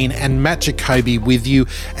Payne and Matt Jacoby with you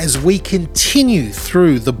as we continue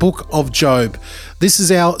through the book of Job. This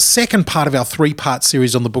is our second part of our 3-part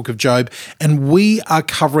series on the book of Job, and we are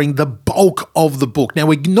covering the bulk of the book. Now,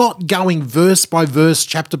 we're not going verse by verse,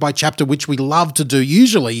 chapter by chapter, which we love to do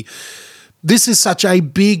usually. This is such a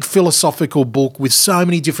big philosophical book with so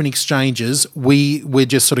many different exchanges. We're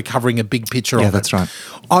just sort of covering a big picture of it. Yeah, that's right.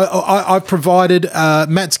 I've provided.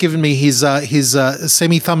 Matt's given me his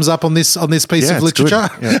semi thumbs up on this piece of literature.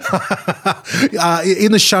 Yeah.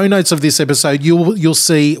 In the show notes of this episode, you'll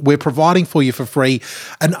see we're providing for you for free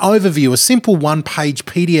an overview, a simple 1-page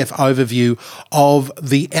PDF overview of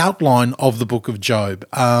the outline of the book of Job,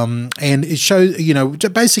 and it shows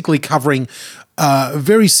basically covering.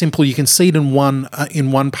 Very simple. You can see it in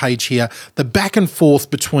one page here. The back and forth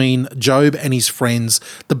between Job and his friends,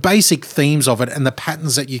 the basic themes of it, and the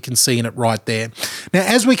patterns that you can see in it right there. Now,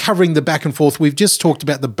 as we're covering the back and forth, we've just talked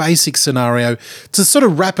about the basic scenario. To sort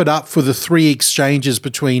of wrap it up for the 3 exchanges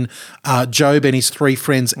between Job and his 3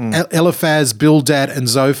 friends, Eliphaz, Bildad, and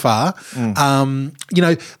Zophar,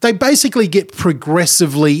 they basically get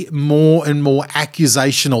progressively more and more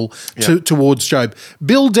accusational towards Job.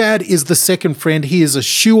 Bildad is the second friend. He is a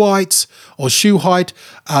Shuhite or Shuhite.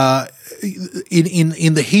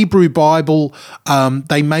 In the Hebrew Bible,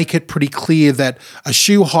 they make it pretty clear that a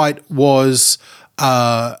Shuhite was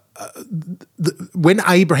when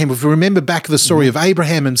Abraham, if you remember back the story of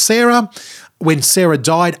Abraham and Sarah, when Sarah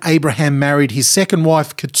died, Abraham married his second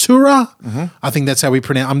wife, Keturah. I think that's how we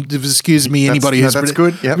pronounce. Excuse me, anybody who's that's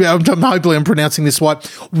good. Yep. Hopefully, I'm pronouncing this right.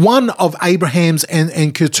 One of Abraham's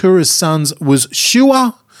and Keturah's sons was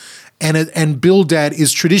Shua. And Bildad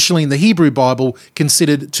is traditionally in the Hebrew Bible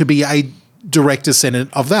considered to be a direct descendant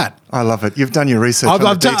of that. I love it. You've done your research on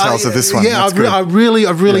the details of this one. Yeah, I've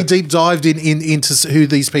really deep dived into who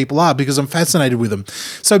these people are because I'm fascinated with them.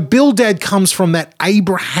 So Bildad comes from that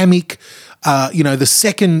Abrahamic, the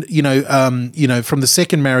second, from the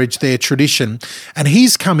second marriage, their tradition, and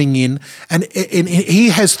he's coming in, and he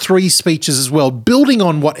has 3 speeches as well, building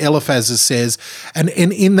on what Eliphaz says, and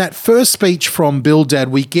in that first speech from Bildad,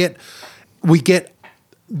 we get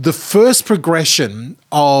the first progression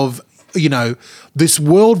of this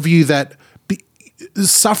worldview that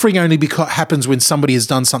suffering only happens when somebody has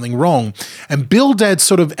done something wrong. And Bildad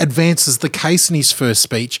sort of advances the case in his first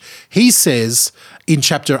speech. He says in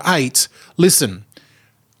chapter 8, listen,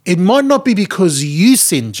 it might not be because you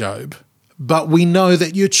sinned, Job, but we know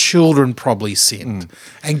that your children probably sinned.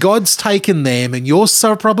 And God's taken them and you're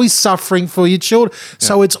probably suffering for your children. Yeah.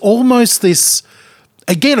 So it's almost this,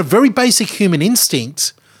 again, a very basic human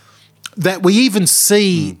instinct that we even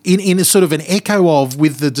see in a sort of an echo of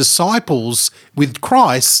with the disciples, with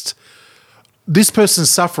Christ. This person's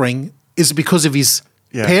suffering is because of his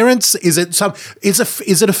parents. Is it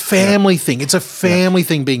a family thing? It's a family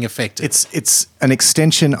thing being affected. It's an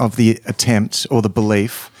extension of the attempt or the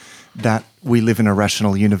belief that we live in a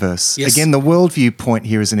rational universe. Yes. Again, the worldview point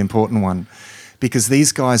here is an important one because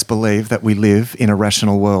these guys believe that we live in a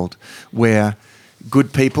rational world where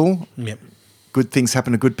good people. Yep. Good things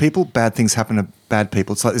happen to good people, bad things happen to bad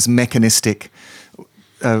people. It's like this mechanistic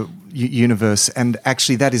universe, and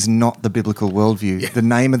actually that is not the biblical worldview. Yeah. The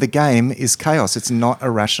name of the game is chaos. It's not a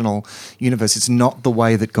rational universe. It's not the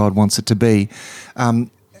way that God wants it to be. And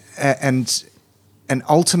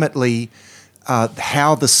ultimately,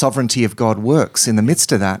 how the sovereignty of God works in the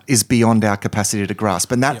midst of that is beyond our capacity to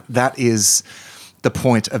grasp. And that is the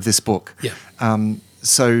point of this book. Yeah.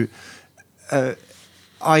 So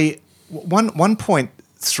one point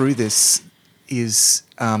through this is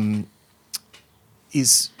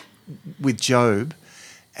with Job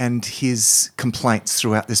and his complaints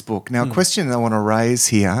throughout this book. Now, a question I want to raise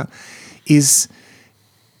here is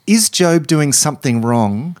Job doing something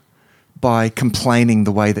wrong by complaining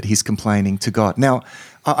the way that he's complaining to God? Now,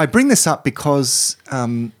 I bring this up because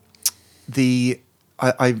I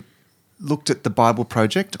looked at the Bible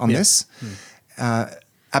Project on this.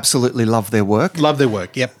 Absolutely love their work. Love their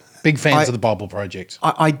work, yep. Big fans of the Bible Project.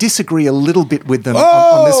 I disagree a little bit with them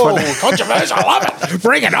on this one. Controversial, I love it.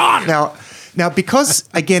 Bring it on. Now, because,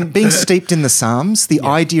 again, being steeped in the Psalms, the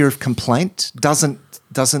idea of complaint doesn't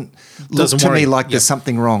look to me like there's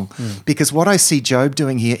something wrong. Because what I see Job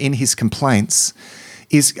doing here in his complaints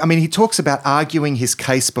is, I mean, he talks about arguing his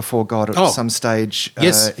case before God at some stage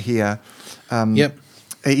here.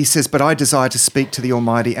 He says, but I desire to speak to the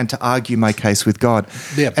Almighty and to argue my case with God.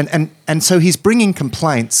 Yep. And so he's bringing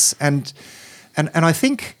complaints and I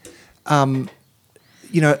think, a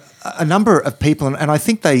number of people, and I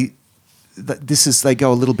think they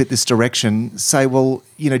go a little bit this direction, say, well,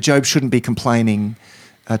 Job shouldn't be complaining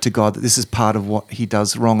to God, that this is part of what he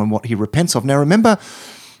does wrong and what he repents of. Now, remember,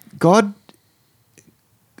 God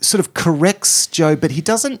sort of corrects Job, but he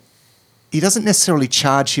doesn't necessarily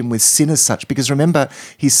charge him with sin as such, because remember,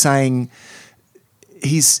 he's saying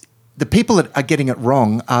the people that are getting it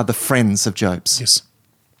wrong are the friends of Job's. Yes.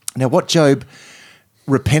 Now, what Job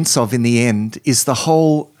repents of in the end is the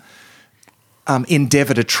whole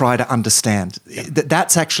endeavour to try to understand.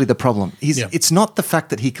 That's actually the problem. It's not the fact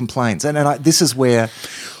that he complains, and this is where,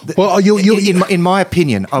 in my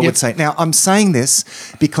opinion, I would say. Now, I'm saying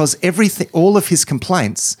this because all of his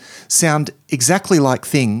complaints sound exactly like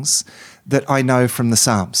things that I know from the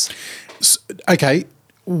Psalms. Okay,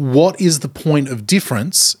 what is the point of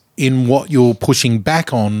difference in what you're pushing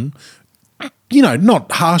back on,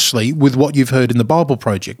 not harshly, with what you've heard in the Bible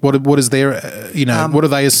Project? What is their, what are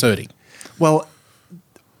they asserting? Well,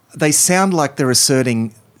 they sound like they're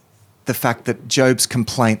asserting the fact that Job's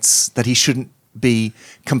complaints, that he shouldn't be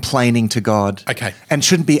complaining to God. Okay. And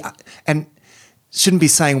shouldn't be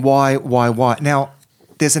saying why. Now,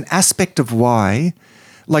 there's an aspect of why.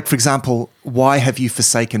 Like, for example, why have you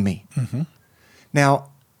forsaken me? Mm-hmm. Now,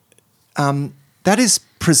 that is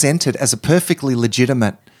presented as a perfectly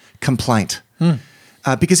legitimate complaint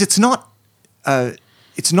because it's not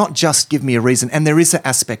just give me a reason. And there is an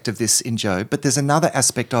aspect of this in Job, but there's another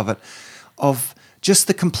aspect of it, of just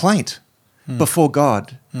the complaint before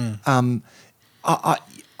God. I'm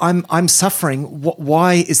suffering.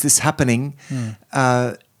 Why is this happening?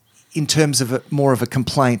 In terms of more of a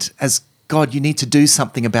complaint as God, you need to do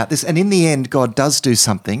something about this. And in the end, God does do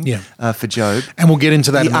something for Job. And we'll get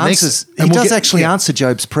into that in the next. He does actually answer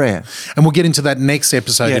Job's prayer. And we'll get into that next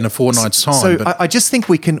episode in a fortnight's time. So I just think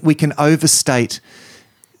we can overstate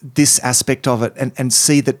this aspect of it and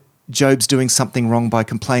see that Job's doing something wrong by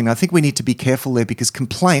complaining. I think we need to be careful there, because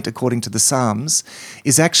complaint, according to the Psalms,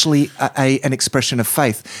 is actually an expression of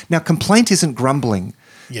faith. Now, complaint isn't grumbling.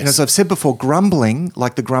 Yes. And as I've said before, grumbling,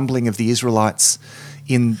 like the grumbling of the Israelites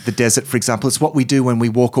in the desert, for example, it's what we do when we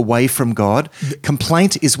walk away from God.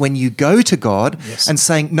 Complaint is when you go to God and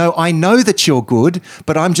saying, no, I know that you're good,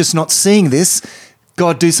 but I'm just not seeing this.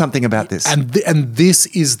 God, do something about this. And this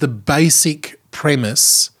is the basic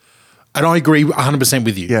premise, and I agree 100%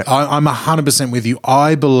 with you. Yeah. I'm 100% with you.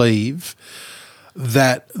 I believe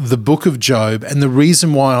that the book of Job, and the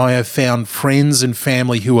reason why I have found friends and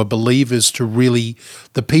family who are believers to really,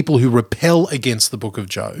 the people who repel against the book of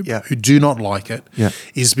Job, who do not like it,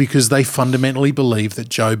 is because they fundamentally believe that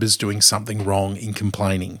Job is doing something wrong in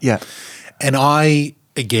complaining. Yeah. And I,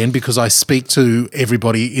 again, because I speak to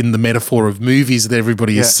everybody in the metaphor of movies that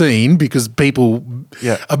everybody has seen, because people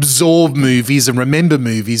absorb movies and remember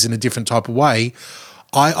movies in a different type of way,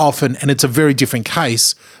 I often, and it's a very different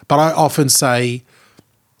case, but I often say,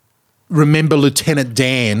 remember Lieutenant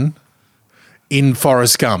Dan in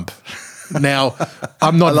Forrest Gump. Now,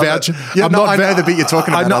 I'm not vouching. I know the bit you're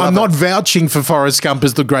talking about. I'm not vouching for Forrest Gump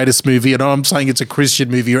as the greatest movie, and I'm saying it's a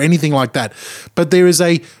Christian movie or anything like that. But there is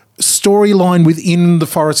a storyline within the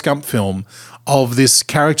Forrest Gump film of this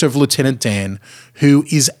character of Lieutenant Dan who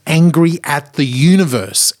is angry at the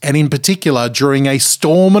universe, and in particular during a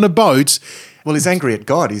storm on a boat. Well, he's angry at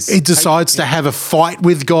God. He decides to have a fight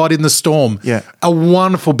with God in the storm. Yeah. A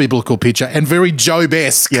wonderful biblical picture and very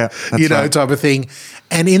Job-esque, right. type of thing.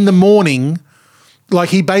 And in the morning, like,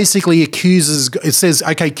 he basically accuses, it says,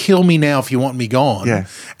 okay, kill me now if you want me gone. Yeah.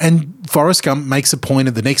 And Forrest Gump makes a point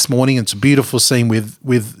of the next morning, it's a beautiful scene with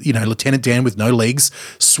Lieutenant Dan with no legs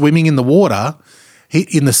swimming in the water,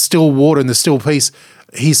 in the still water, in the still peace.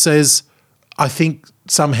 He says, I think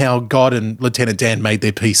somehow God and Lieutenant Dan made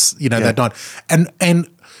their peace, that night. And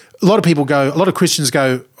a lot of Christians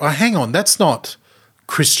go, oh, hang on, that's not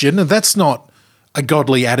Christian, and that's not a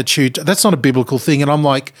godly attitude. That's not a biblical thing. And I'm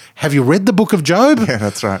like, have you read the book of Job? Yeah,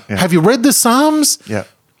 that's right. Yeah. Have you read the Psalms? Yeah.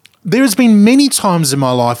 There has been many times in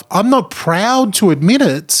my life, I'm not proud to admit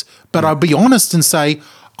it, but I'll be honest and say,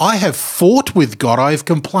 I have fought with God. I have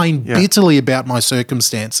complained bitterly about my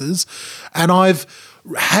circumstances, and I've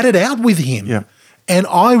had it out with him. Yeah. And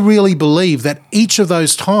I really believe that each of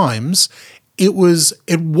those times, it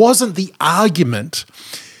wasn't the argument.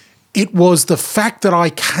 It was the fact that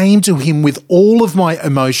I came to him with all of my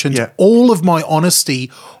emotions, all of my honesty,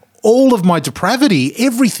 all of my depravity,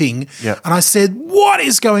 everything. Yeah. And I said, what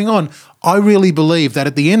is going on? I really believe that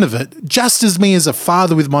at the end of it, just as me as a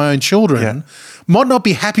father with my own children might not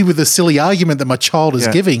be happy with the silly argument that my child is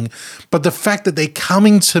giving, but the fact that they're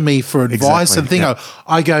coming to me for advice and things,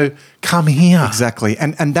 I go, come here. Exactly.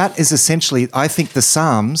 And that is essentially, I think the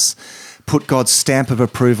Psalms put God's stamp of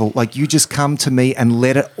approval. Like, you just come to me and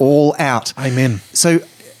let it all out. Amen. So,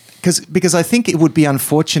 because I think it would be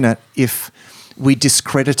unfortunate if we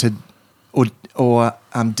discredited or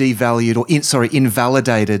devalued or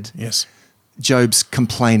invalidated Job's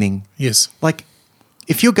complaining. Yes. Like,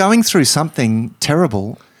 if you're going through something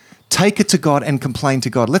terrible, take it to God and complain to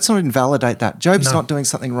God. Let's not invalidate that. Job's not doing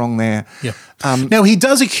something wrong there. Yeah. Now, he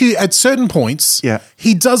does accuse, at certain points,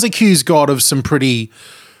 he does accuse God of some pretty,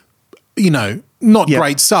 not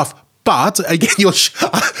great stuff. But again,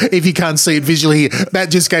 if you can't see it visually, that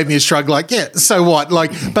just gave me a shrug. Like, so what?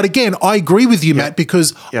 But again, I agree with you, Matt,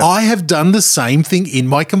 because I have done the same thing in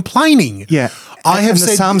my complaining. Yeah, and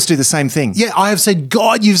the Psalms do the same thing. Yeah, I have said,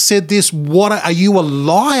 God, you've said this. What are you, a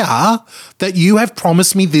liar that you have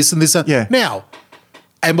promised me this and this? Yeah. Now,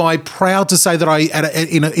 am I proud to say that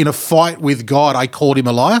in a fight with God, I called him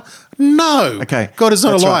a liar? No. Okay, God is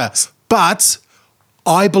not that's a liar. right. But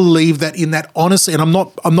I believe that in that honesty, and I'm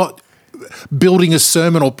not building a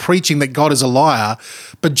sermon or preaching that God is a liar,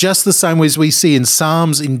 but just the same way as we see in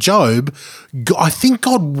Psalms, in Job, I think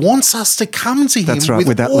God wants us to come to him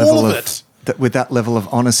with that all level of it. With that level of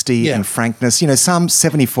honesty and frankness. Psalm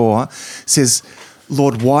 74 says,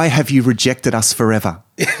 Lord, why have you rejected us forever?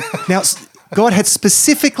 Now, God had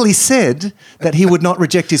specifically said that he would not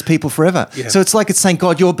reject his people forever. Yeah. So it's like it's saying,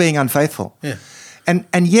 God, you're being unfaithful. Yeah.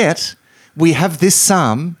 And yet we have this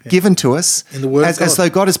psalm given to us in the Word as though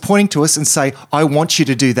God is pointing to us and say, I want you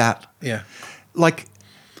to do that. Yeah.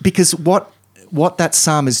 Because what that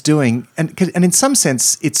psalm is doing, and in some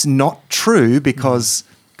sense it's not true because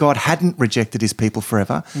God hadn't rejected his people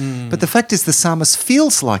forever. But the fact is the psalmist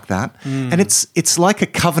feels like that, and it's like a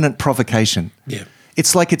covenant provocation. Yeah.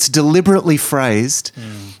 It's like it's deliberately phrased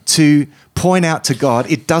to point out to God,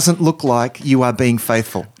 it doesn't look like you are being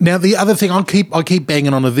faithful. Now, the other thing, I'll keep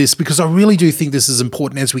banging on to this because I really do think this is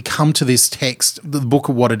important as we come to this text, the book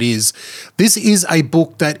of what it is. This is a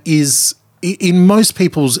book that is, in most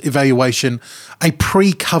people's evaluation, a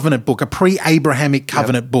pre-covenant book, a pre-Abrahamic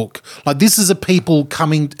covenant book. Like, this is an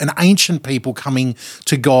ancient people coming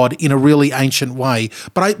to God in a really ancient way.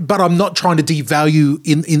 But I'm not trying to devalue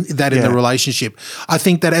in the relationship. I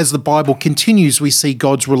think that as the Bible continues, we see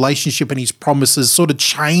God's relationship and his promises sort of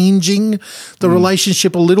changing the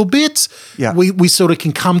relationship a little bit. Yeah. We sort of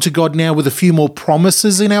can come to God now with a few more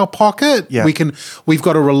promises in our pocket. Yeah. We've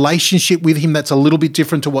got a relationship with him that's a little bit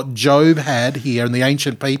different to what Job had here in the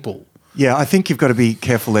ancient people. Yeah, I think you've got to be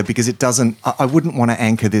careful there because it doesn't. I wouldn't want to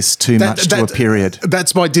anchor this too much to a period.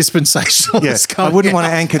 That's my dispensationalist. I wouldn't want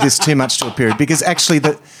to anchor this too much to a period because actually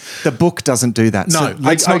the book doesn't do that. No, so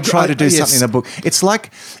let's not try to do something in the book. It's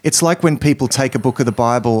like when people take a book of the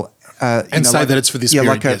Bible and say that it's for this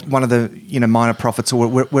period. Like one of the minor prophets, or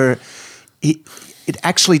where it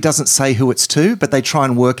actually doesn't say who it's to, but they try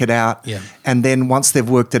and work it out. Yeah. And then once they've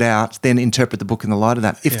worked it out, then interpret the book in the light of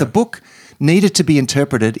that. If the book needed to be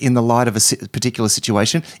interpreted in the light of a particular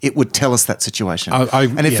situation, it would tell us that situation.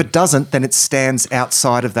 And if it doesn't, then it stands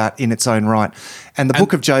outside of that in its own right. And the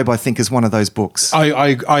book of Job, I think, is one of those books.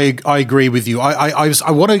 I agree with you. I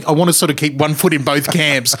want to sort of keep one foot in both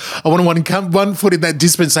camps. I want one foot in that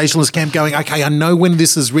dispensationalist camp going, okay, I know when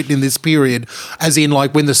this is written in this period, as in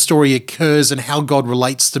like when the story occurs and how God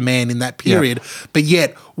relates to man in that period. Yeah. But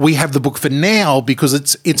yet we have the book for now because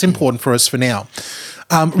it's important for us for now.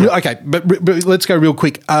 Okay, but let's go real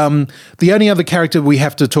quick. The only other character we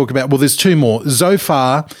have to talk about, well, there's two more.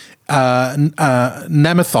 Zophar,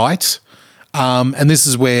 Naamathite, and this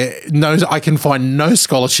is where I can find no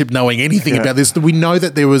scholarship knowing anything about this. We know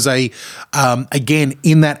that there was again,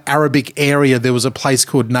 in that Arabic area, there was a place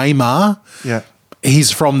called Namar. Yeah.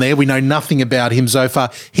 he's from there. We know nothing about him so far.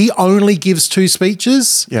 He only gives 2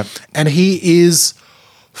 speeches, Yep. and he is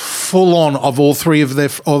full on of all 3 of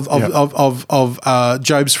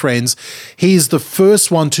Job's friends. He is the first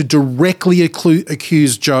one to directly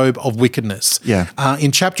accuse Job of wickedness. Yeah.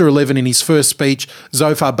 In chapter 11, in his first speech,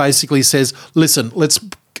 Zophar basically says, listen, let's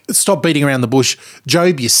stop beating around the bush.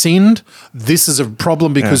 Job, you sinned. This is a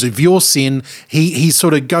problem because of your sin. He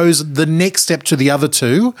sort of goes the next step to the other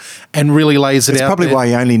 2 and really lays it out. It's probably there. why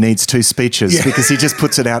he only needs 2 speeches, because he just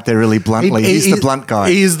puts it out there really bluntly. He's the blunt guy.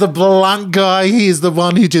 He's the blunt guy. He's the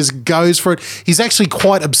one who just goes for it. He's actually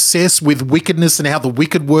quite obsessed with wickedness and how the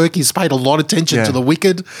wicked work. He's paid a lot of attention to the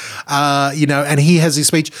wicked, and he has his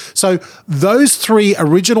speech. So those 3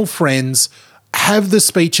 original friends have the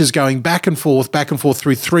speeches going back and forth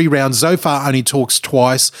through 3 rounds. Zophar only talks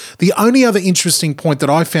twice. The only other interesting point that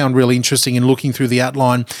I found really interesting in looking through the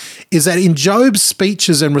outline is that in Job's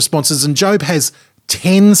speeches and responses, and Job has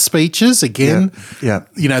 10 speeches again. Yeah.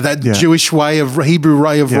 Jewish way of Hebrew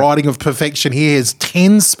way of writing of perfection. He has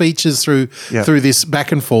 10 speeches through this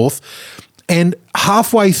back and forth. And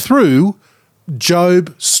halfway through,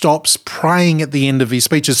 Job stops praying at the end of his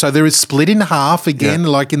speeches. So there is split in half again,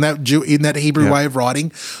 like in that Hebrew way of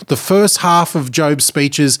writing. The first half of Job's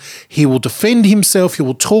speeches, he will defend himself, he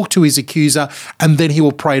will talk to his accuser, and then he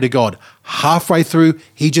will pray to God. Halfway through,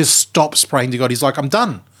 he just stops praying to God. He's like, I'm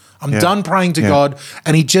done. I'm done praying to God.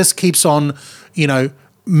 And he just keeps on,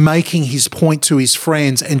 making his point to his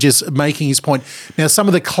friends and just making his point. Now, some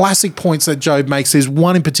of the classic points that Job makes, there's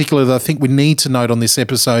one in particular that I think we need to note on this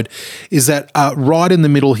episode, is that right in the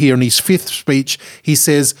middle here in his 5th speech, he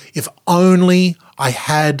says, if only I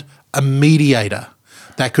had a mediator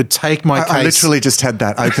that could take my case. I literally just had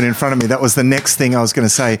that open in front of me. That was the next thing I was going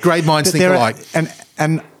to say. Great minds think alike.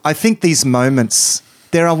 And I think these moments,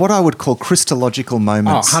 there are what I would call Christological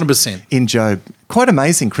moments. 100%. In Job. Quite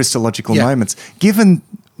amazing Christological moments, given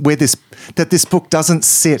where this book doesn't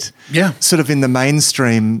sit sort of in the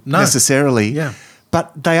mainstream necessarily. Yeah.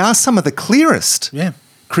 But they are some of the clearest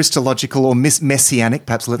Christological or messianic,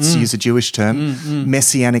 perhaps let's use a Jewish term,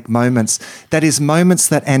 messianic moments. That is, moments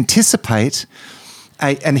that anticipate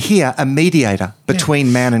a mediator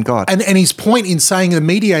between man and God. And his point in saying a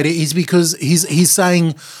mediator is because he's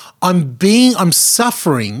saying, I'm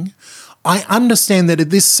suffering. I understand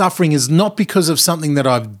that this suffering is not because of something that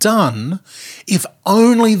I've done. If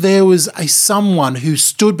only there was someone who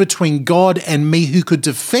stood between God and me who could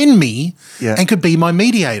defend me and could be my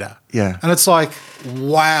mediator. Yeah. And it's like,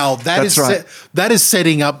 wow, That's right. That is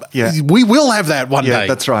setting up. Yeah. We will have that one day. Yeah,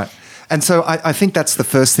 that's right. And so I think that's the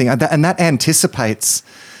first thing. And that anticipates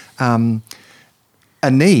a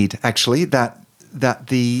need, actually, that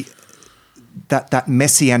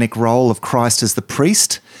messianic role of Christ as the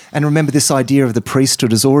priest. And remember, this idea of the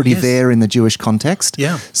priesthood is already there in the Jewish context.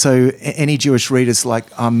 Yeah. So any Jewish readers like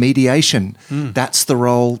mediation, that's the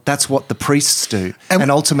role, that's what the priests do.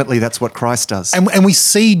 And ultimately that's what Christ does. And we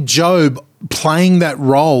see Job playing that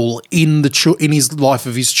role in his life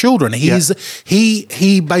of his children.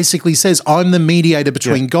 He basically says, I'm the mediator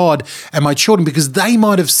between God and my children, because they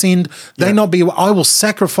might have sinned. I will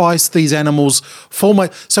sacrifice these animals for my.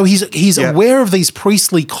 So he's aware of these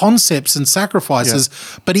priestly concepts and sacrifices,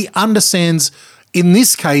 but he understands in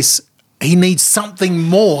this case he needs something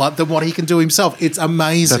more than what he can do himself. It's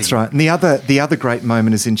amazing. That's right. And the other great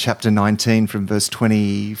moment is in chapter 19 from verse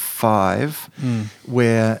 25,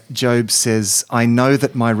 where Job says, I know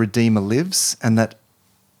that my Redeemer lives, and that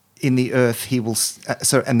in the earth he will,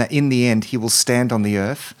 and that in the end he will stand on the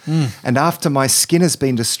earth. And after my skin has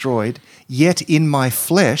been destroyed, yet in my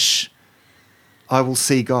flesh I will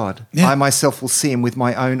see God. Yeah. I myself will see him with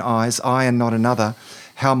my own eyes, I and not another,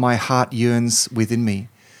 how my heart yearns within me.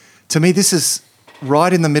 To me, this is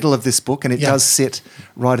right in the middle of this book, and it does sit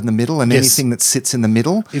right in the middle, and anything that sits in the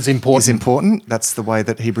middle is important. That's the way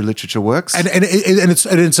that Hebrew literature works. And it's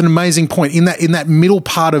an amazing point. In that middle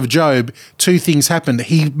part of Job, 2 things happened.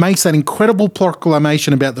 He makes that incredible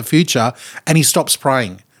proclamation about the future, and he stops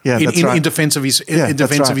praying. Yeah, that's right. In defense of his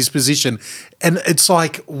of his position. And it's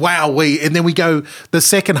like, wow, and then we go, the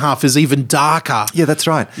second half is even darker. Yeah, that's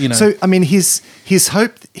right. So I mean, his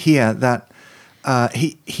hope here that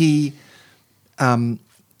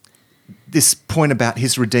this point about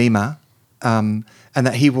his Redeemer, and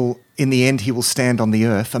that he will, in the end, he will stand on the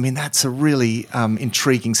earth. I mean, that's a really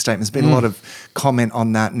intriguing statement. There's been a lot of comment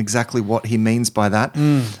on that and exactly what he means by that.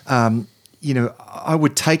 I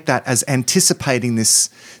would take that as anticipating this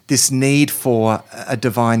need for a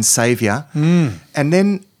divine saviour, and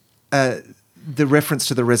then the reference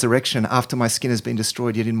to the resurrection. After my skin has been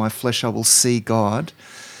destroyed, yet in my flesh I will see God.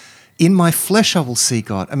 In my flesh I will see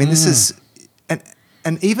God. I mean, this is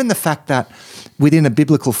and even the fact that within a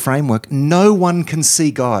biblical framework, no one can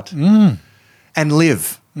see God and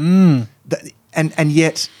live. And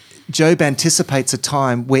yet Job anticipates a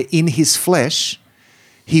time where in his flesh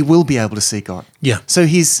he will be able to see God. Yeah.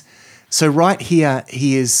 So right here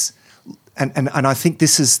he is, and I think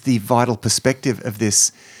this is the vital perspective of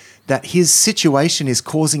this, that his situation is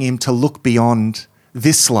causing him to look beyond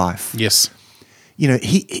this life. Yes. You know,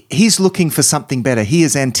 he's looking for something better. He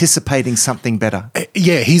is anticipating something better.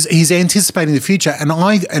 Yeah, he's anticipating the future, and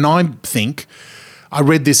I think I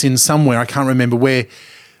read this in somewhere, I can't remember where.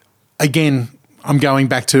 Again, I'm going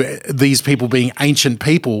back to these people being ancient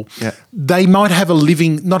people. Yeah. They might have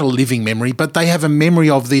not a living memory, but they have a memory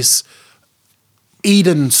of this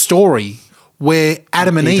Eden story where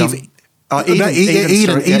Adam and Eve.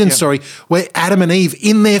 Eden story, where Adam and Eve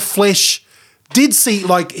in their flesh did see,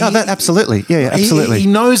 absolutely. Yeah, absolutely. He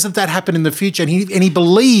knows that happened in the future, and he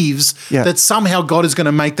believes that somehow God is going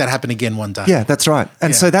to make that happen again one day. Yeah, that's right.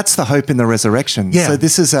 And so that's the hope in the resurrection. Yeah. So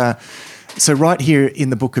this is so right here in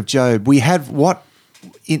the book of Job, we have what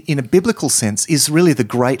in a biblical sense is really the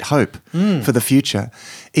great hope for the future.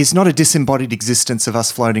 Is not a disembodied existence of us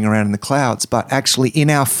floating around in the clouds, but actually in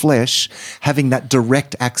our flesh having that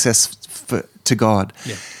direct access to God.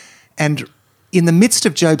 Yeah. And in the midst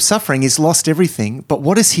of Job's suffering, he's lost everything. But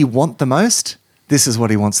what does he want the most? This is what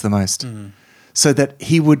he wants the most. So that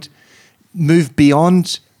he would move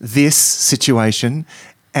beyond this situation,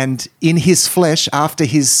 and in his flesh, after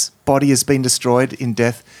his body has been destroyed in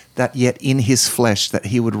death, that yet in his flesh that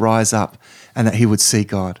he would rise up and that he would see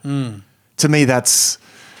God. To me, that's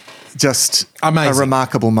just amazing. A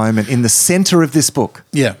remarkable moment in the center of this book.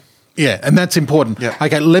 Yeah. Yeah, and that's important. Yeah.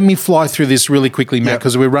 Okay, let me fly through this really quickly, Matt,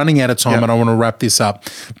 because we're running out of time, Yep. and I want to wrap this up.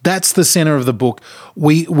 That's the center of the book.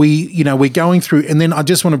 We're going through, and then I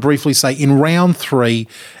just want to briefly say, in round 3,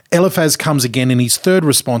 Eliphaz comes again in his third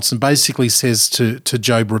response and basically says to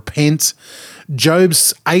Job, repent.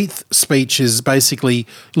 Job's 8th speech is basically,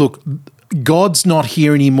 look, God's not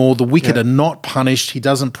here anymore. The wicked are not punished. He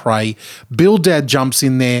doesn't pray. Bildad jumps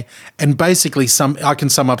in there, and basically I can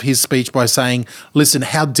sum up his speech by saying, listen,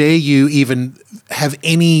 how dare you even have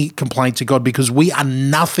any complaint to God, because we are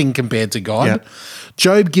nothing compared to God. Yeah.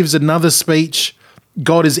 Job gives another speech.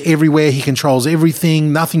 God is everywhere. He controls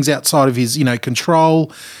everything. Nothing's outside of his, control.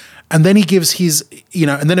 And then he gives his,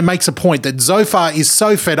 and then it makes a point that Zophar is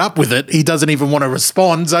so fed up with it, he doesn't even want to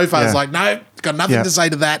respond. Zophar's like, no, got nothing to say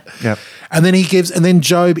to that. Yep. And then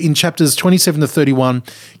Job in chapters 27 to 31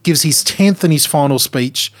 gives his 10th and his final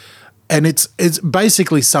speech. And it's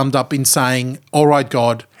basically summed up in saying, all right,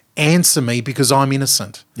 God, answer me because I'm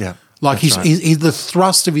innocent. Yeah. Like that's right. the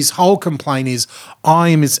thrust of his whole complaint is, I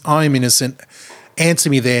am innocent. Answer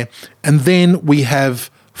me there. And then we have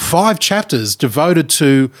 5 chapters devoted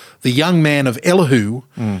to the young man of Elihu,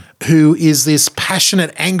 who is this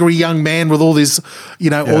passionate, angry young man with all this,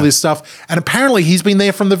 all this stuff. And apparently he's been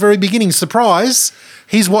there from the very beginning. Surprise.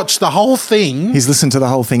 He's watched the whole thing. He's listened to the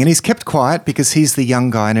whole thing, and he's kept quiet because he's the young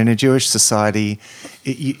guy, and in a Jewish society,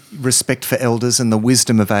 respect for elders and the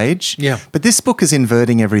wisdom of age. Yeah. But this book is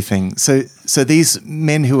inverting everything. So these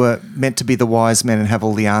men who are meant to be the wise men and have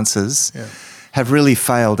all the answers have really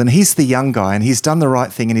failed. And he's the young guy, and he's done the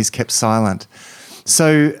right thing, and he's kept silent.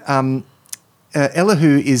 So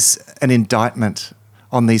Elihu is an indictment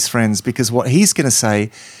on these friends, because what he's going to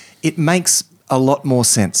say, it makes a lot more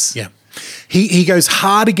sense. Yeah. He goes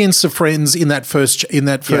hard against the friends in that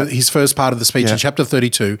his first part of the speech in chapter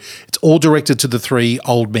 32. It's all directed to the 3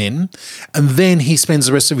 old men, and then he spends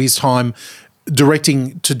the rest of his time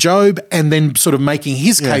directing to Job and then sort of making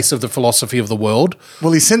his case of the philosophy of the world.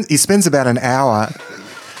 Well, he spends about an hour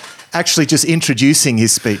actually just introducing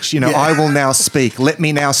his speech. I will now speak. Let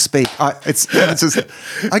me now speak. It's just,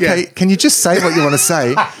 okay, can you just say what you want to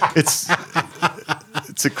say?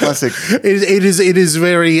 It's a classic. It is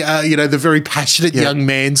very, the very passionate young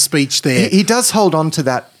man speech there. He does hold on to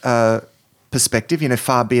that perspective,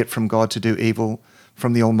 far be it from God to do evil,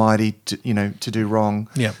 from the Almighty to do wrong.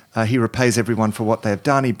 Yeah. He repays everyone for what they have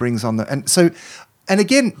done. He brings on and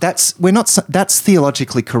again, that's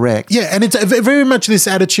theologically correct. Yeah, and it's very much this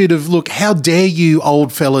attitude of, look, how dare you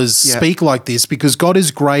old fellas speak like this, because God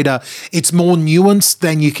is greater. It's more nuanced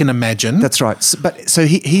than you can imagine. That's right. So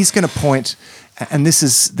he's going to point, and this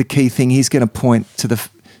is the key thing, he's going to point to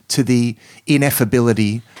the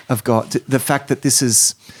ineffability of God, the fact that this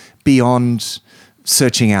is beyond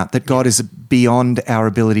searching out, that God is beyond our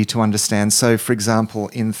ability to understand. So, for example,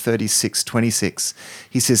 in 36:26,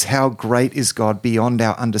 he says, how great is God beyond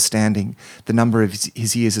our understanding? The number of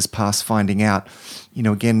his years is past finding out.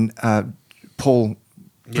 Paul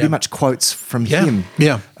pretty much quotes from him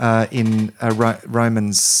in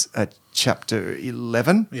Romans chapter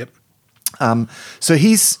 11. Yep. So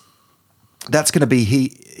that's going to be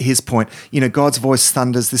his point. God's voice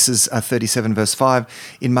thunders. This is 37 verse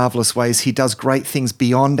 5. In marvelous ways, he does great things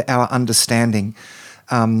beyond our understanding.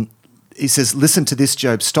 He says, listen to this,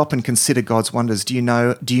 Job. Stop and consider God's wonders. Do you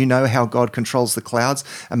know how God controls the clouds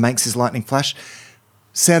and makes his lightning flash?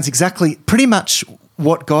 Sounds exactly pretty much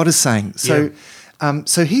what God is saying. So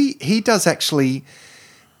so he does actually,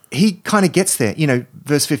 he kind of gets there.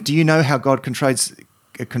 Verse 5, do you know how God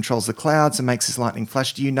controls the clouds and makes his lightning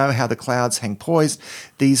flash? Do you know how the clouds hang poised?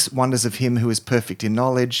 These wonders of him who is perfect in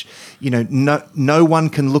knowledge. No one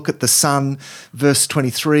can look at the sun. Verse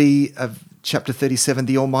 23 of chapter 37,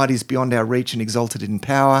 the Almighty is beyond our reach and exalted in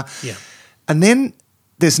power. Yeah. And then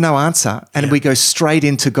there's no answer, and we go straight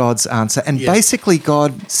into God's answer. And basically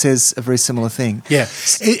God says a very similar thing. Yeah.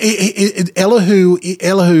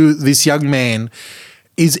 Elihu, this young man,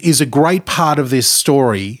 is a great part of this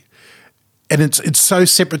story. And it's so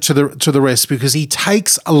separate to the rest because he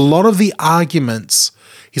takes a lot of the arguments.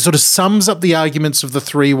 He sort of sums up the arguments of the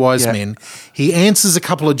three wise men. He answers a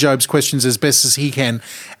couple of Job's questions as best as he can,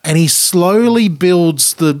 and he slowly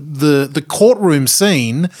builds the courtroom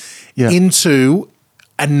scene into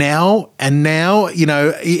and now.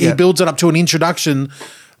 He builds it up to an introduction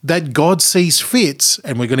that God sees fit,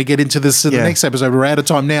 and we're going to get into this in the next episode. We're out of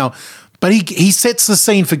time now. But he sets the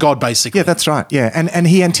scene for God, basically. Yeah, that's right. Yeah, and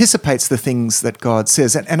he anticipates the things that God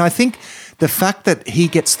says. And I think the fact that he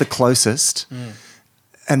gets the closest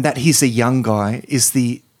and that he's a young guy is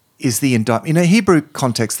the indictment. In a Hebrew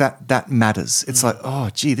context, that matters. It's like,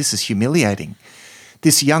 oh, gee, this is humiliating.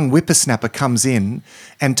 This young whippersnapper comes in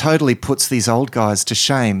and totally puts these old guys to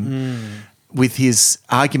shame with his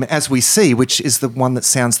argument, as we see, which is the one that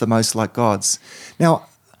sounds the most like God's. Now,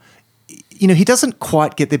 he doesn't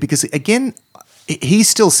quite get there because, again, he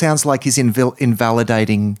still sounds like he's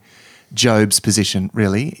invalidating Job's position,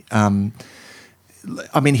 really.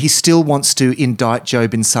 He still wants to indict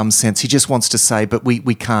Job in some sense. He just wants to say, but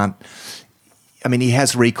we can't. He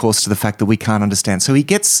has recourse to the fact that we can't understand. So he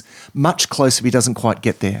gets much closer, but he doesn't quite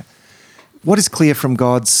get there. What is clear from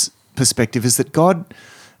God's perspective is that God,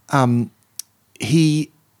 there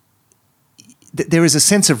is a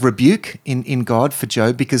sense of rebuke in God for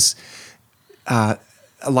Job because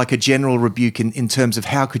like a general rebuke in terms of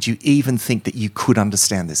how could you even think that you could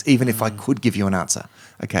understand this, even if I could give you an answer.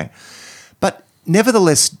 Okay. But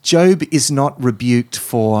nevertheless, Job is not rebuked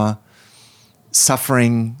for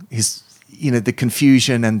suffering his, the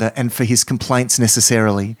confusion and for his complaints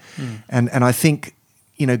necessarily. And I think,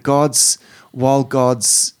 while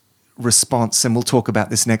God's response, and we'll talk about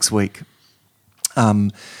this next week,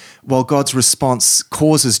 while God's response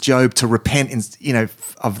causes Job to repent,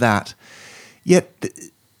 of that, Yet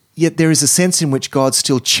there is a sense in which God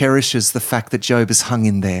still cherishes the fact that Job is hung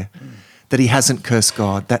in there, that he hasn't cursed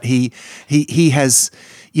God, that he has,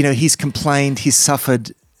 he's complained, he's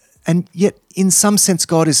suffered, and yet in some sense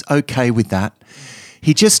God is okay with that.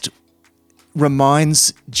 He just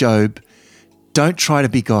reminds Job, don't try to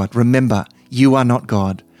be God. Remember, you are not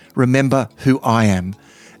God. Remember who I am.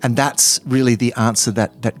 And that's really the answer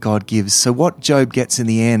that God gives. So what Job gets in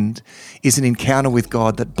the end is an encounter with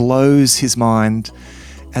God that blows his mind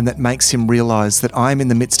and that makes him realize that I'm in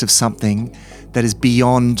the midst of something that is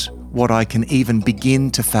beyond what I can even begin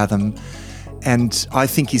to fathom. And I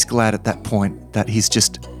think he's glad at that point that he's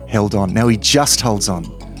just held on. Now he just holds on,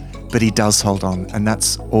 but he does hold on. And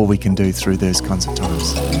that's all we can do through those kinds of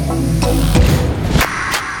times.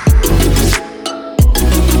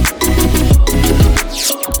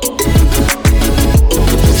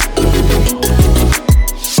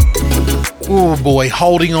 Oh boy,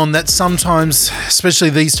 holding on. That sometimes, especially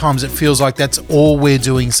these times, it feels like that's all we're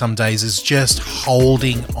doing some days is just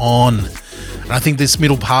holding on. And I think this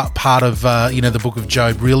middle part of the book of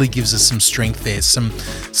Job really gives us some strength there, some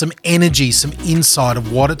energy, some insight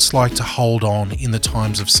of what it's like to hold on in the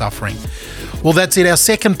times of suffering. Well, that's it. Our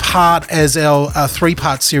second part as our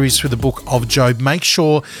 3-part series through the book of Job. Make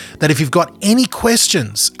sure that if you've got any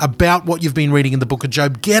questions about what you've been reading in the book of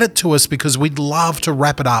Job, get it to us because we'd love to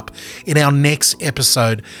wrap it up in our next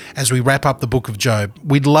episode as we wrap up the book of Job.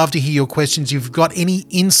 We'd love to hear your questions. If you've got any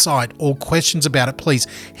insight or questions about it, please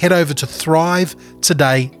head over to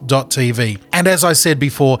thrivetoday.tv. And as I said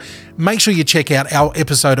before, make sure you check out our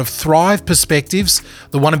episode of Thrive Perspectives,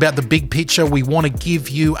 the one about the big picture. We want to give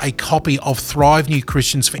you a copy of Thrive New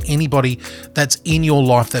Christians for anybody that's in your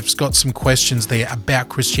life that's got some questions there about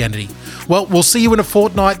Christianity. Well, we'll see you in a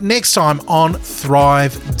fortnight next time on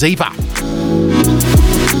Thrive Deeper.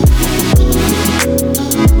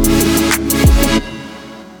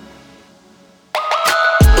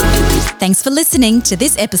 Thanks for listening to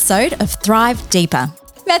this episode of Thrive Deeper.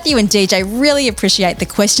 Matthew and DJ really appreciate the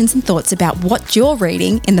questions and thoughts about what you're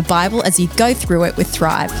reading in the Bible as you go through it with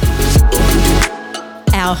Thrive.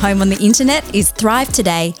 Our home on the internet is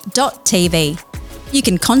thrivetoday.tv. You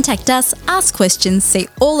can contact us, ask questions, see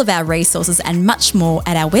all of our resources and much more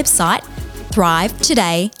at our website,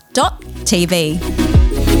 thrivetoday.tv.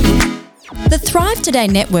 The Thrive Today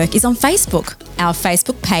Network is on Facebook. Our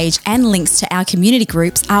Facebook page and links to our community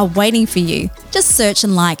groups are waiting for you. Just search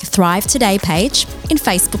and like Thrive Today page in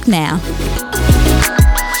Facebook now.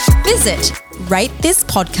 Visit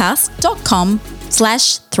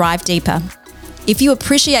ratethispodcast.com/thrivedeeper. If you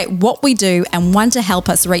appreciate what we do and want to help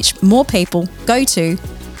us reach more people, go to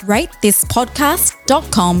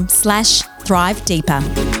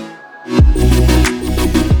ratethispodcast.com/thrivedeeper.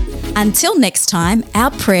 Until next time, our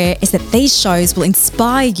prayer is that these shows will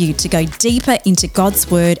inspire you to go deeper into God's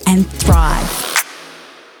Word and thrive.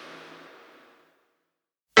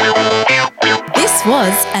 This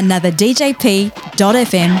was another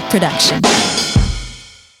DJP.FM production.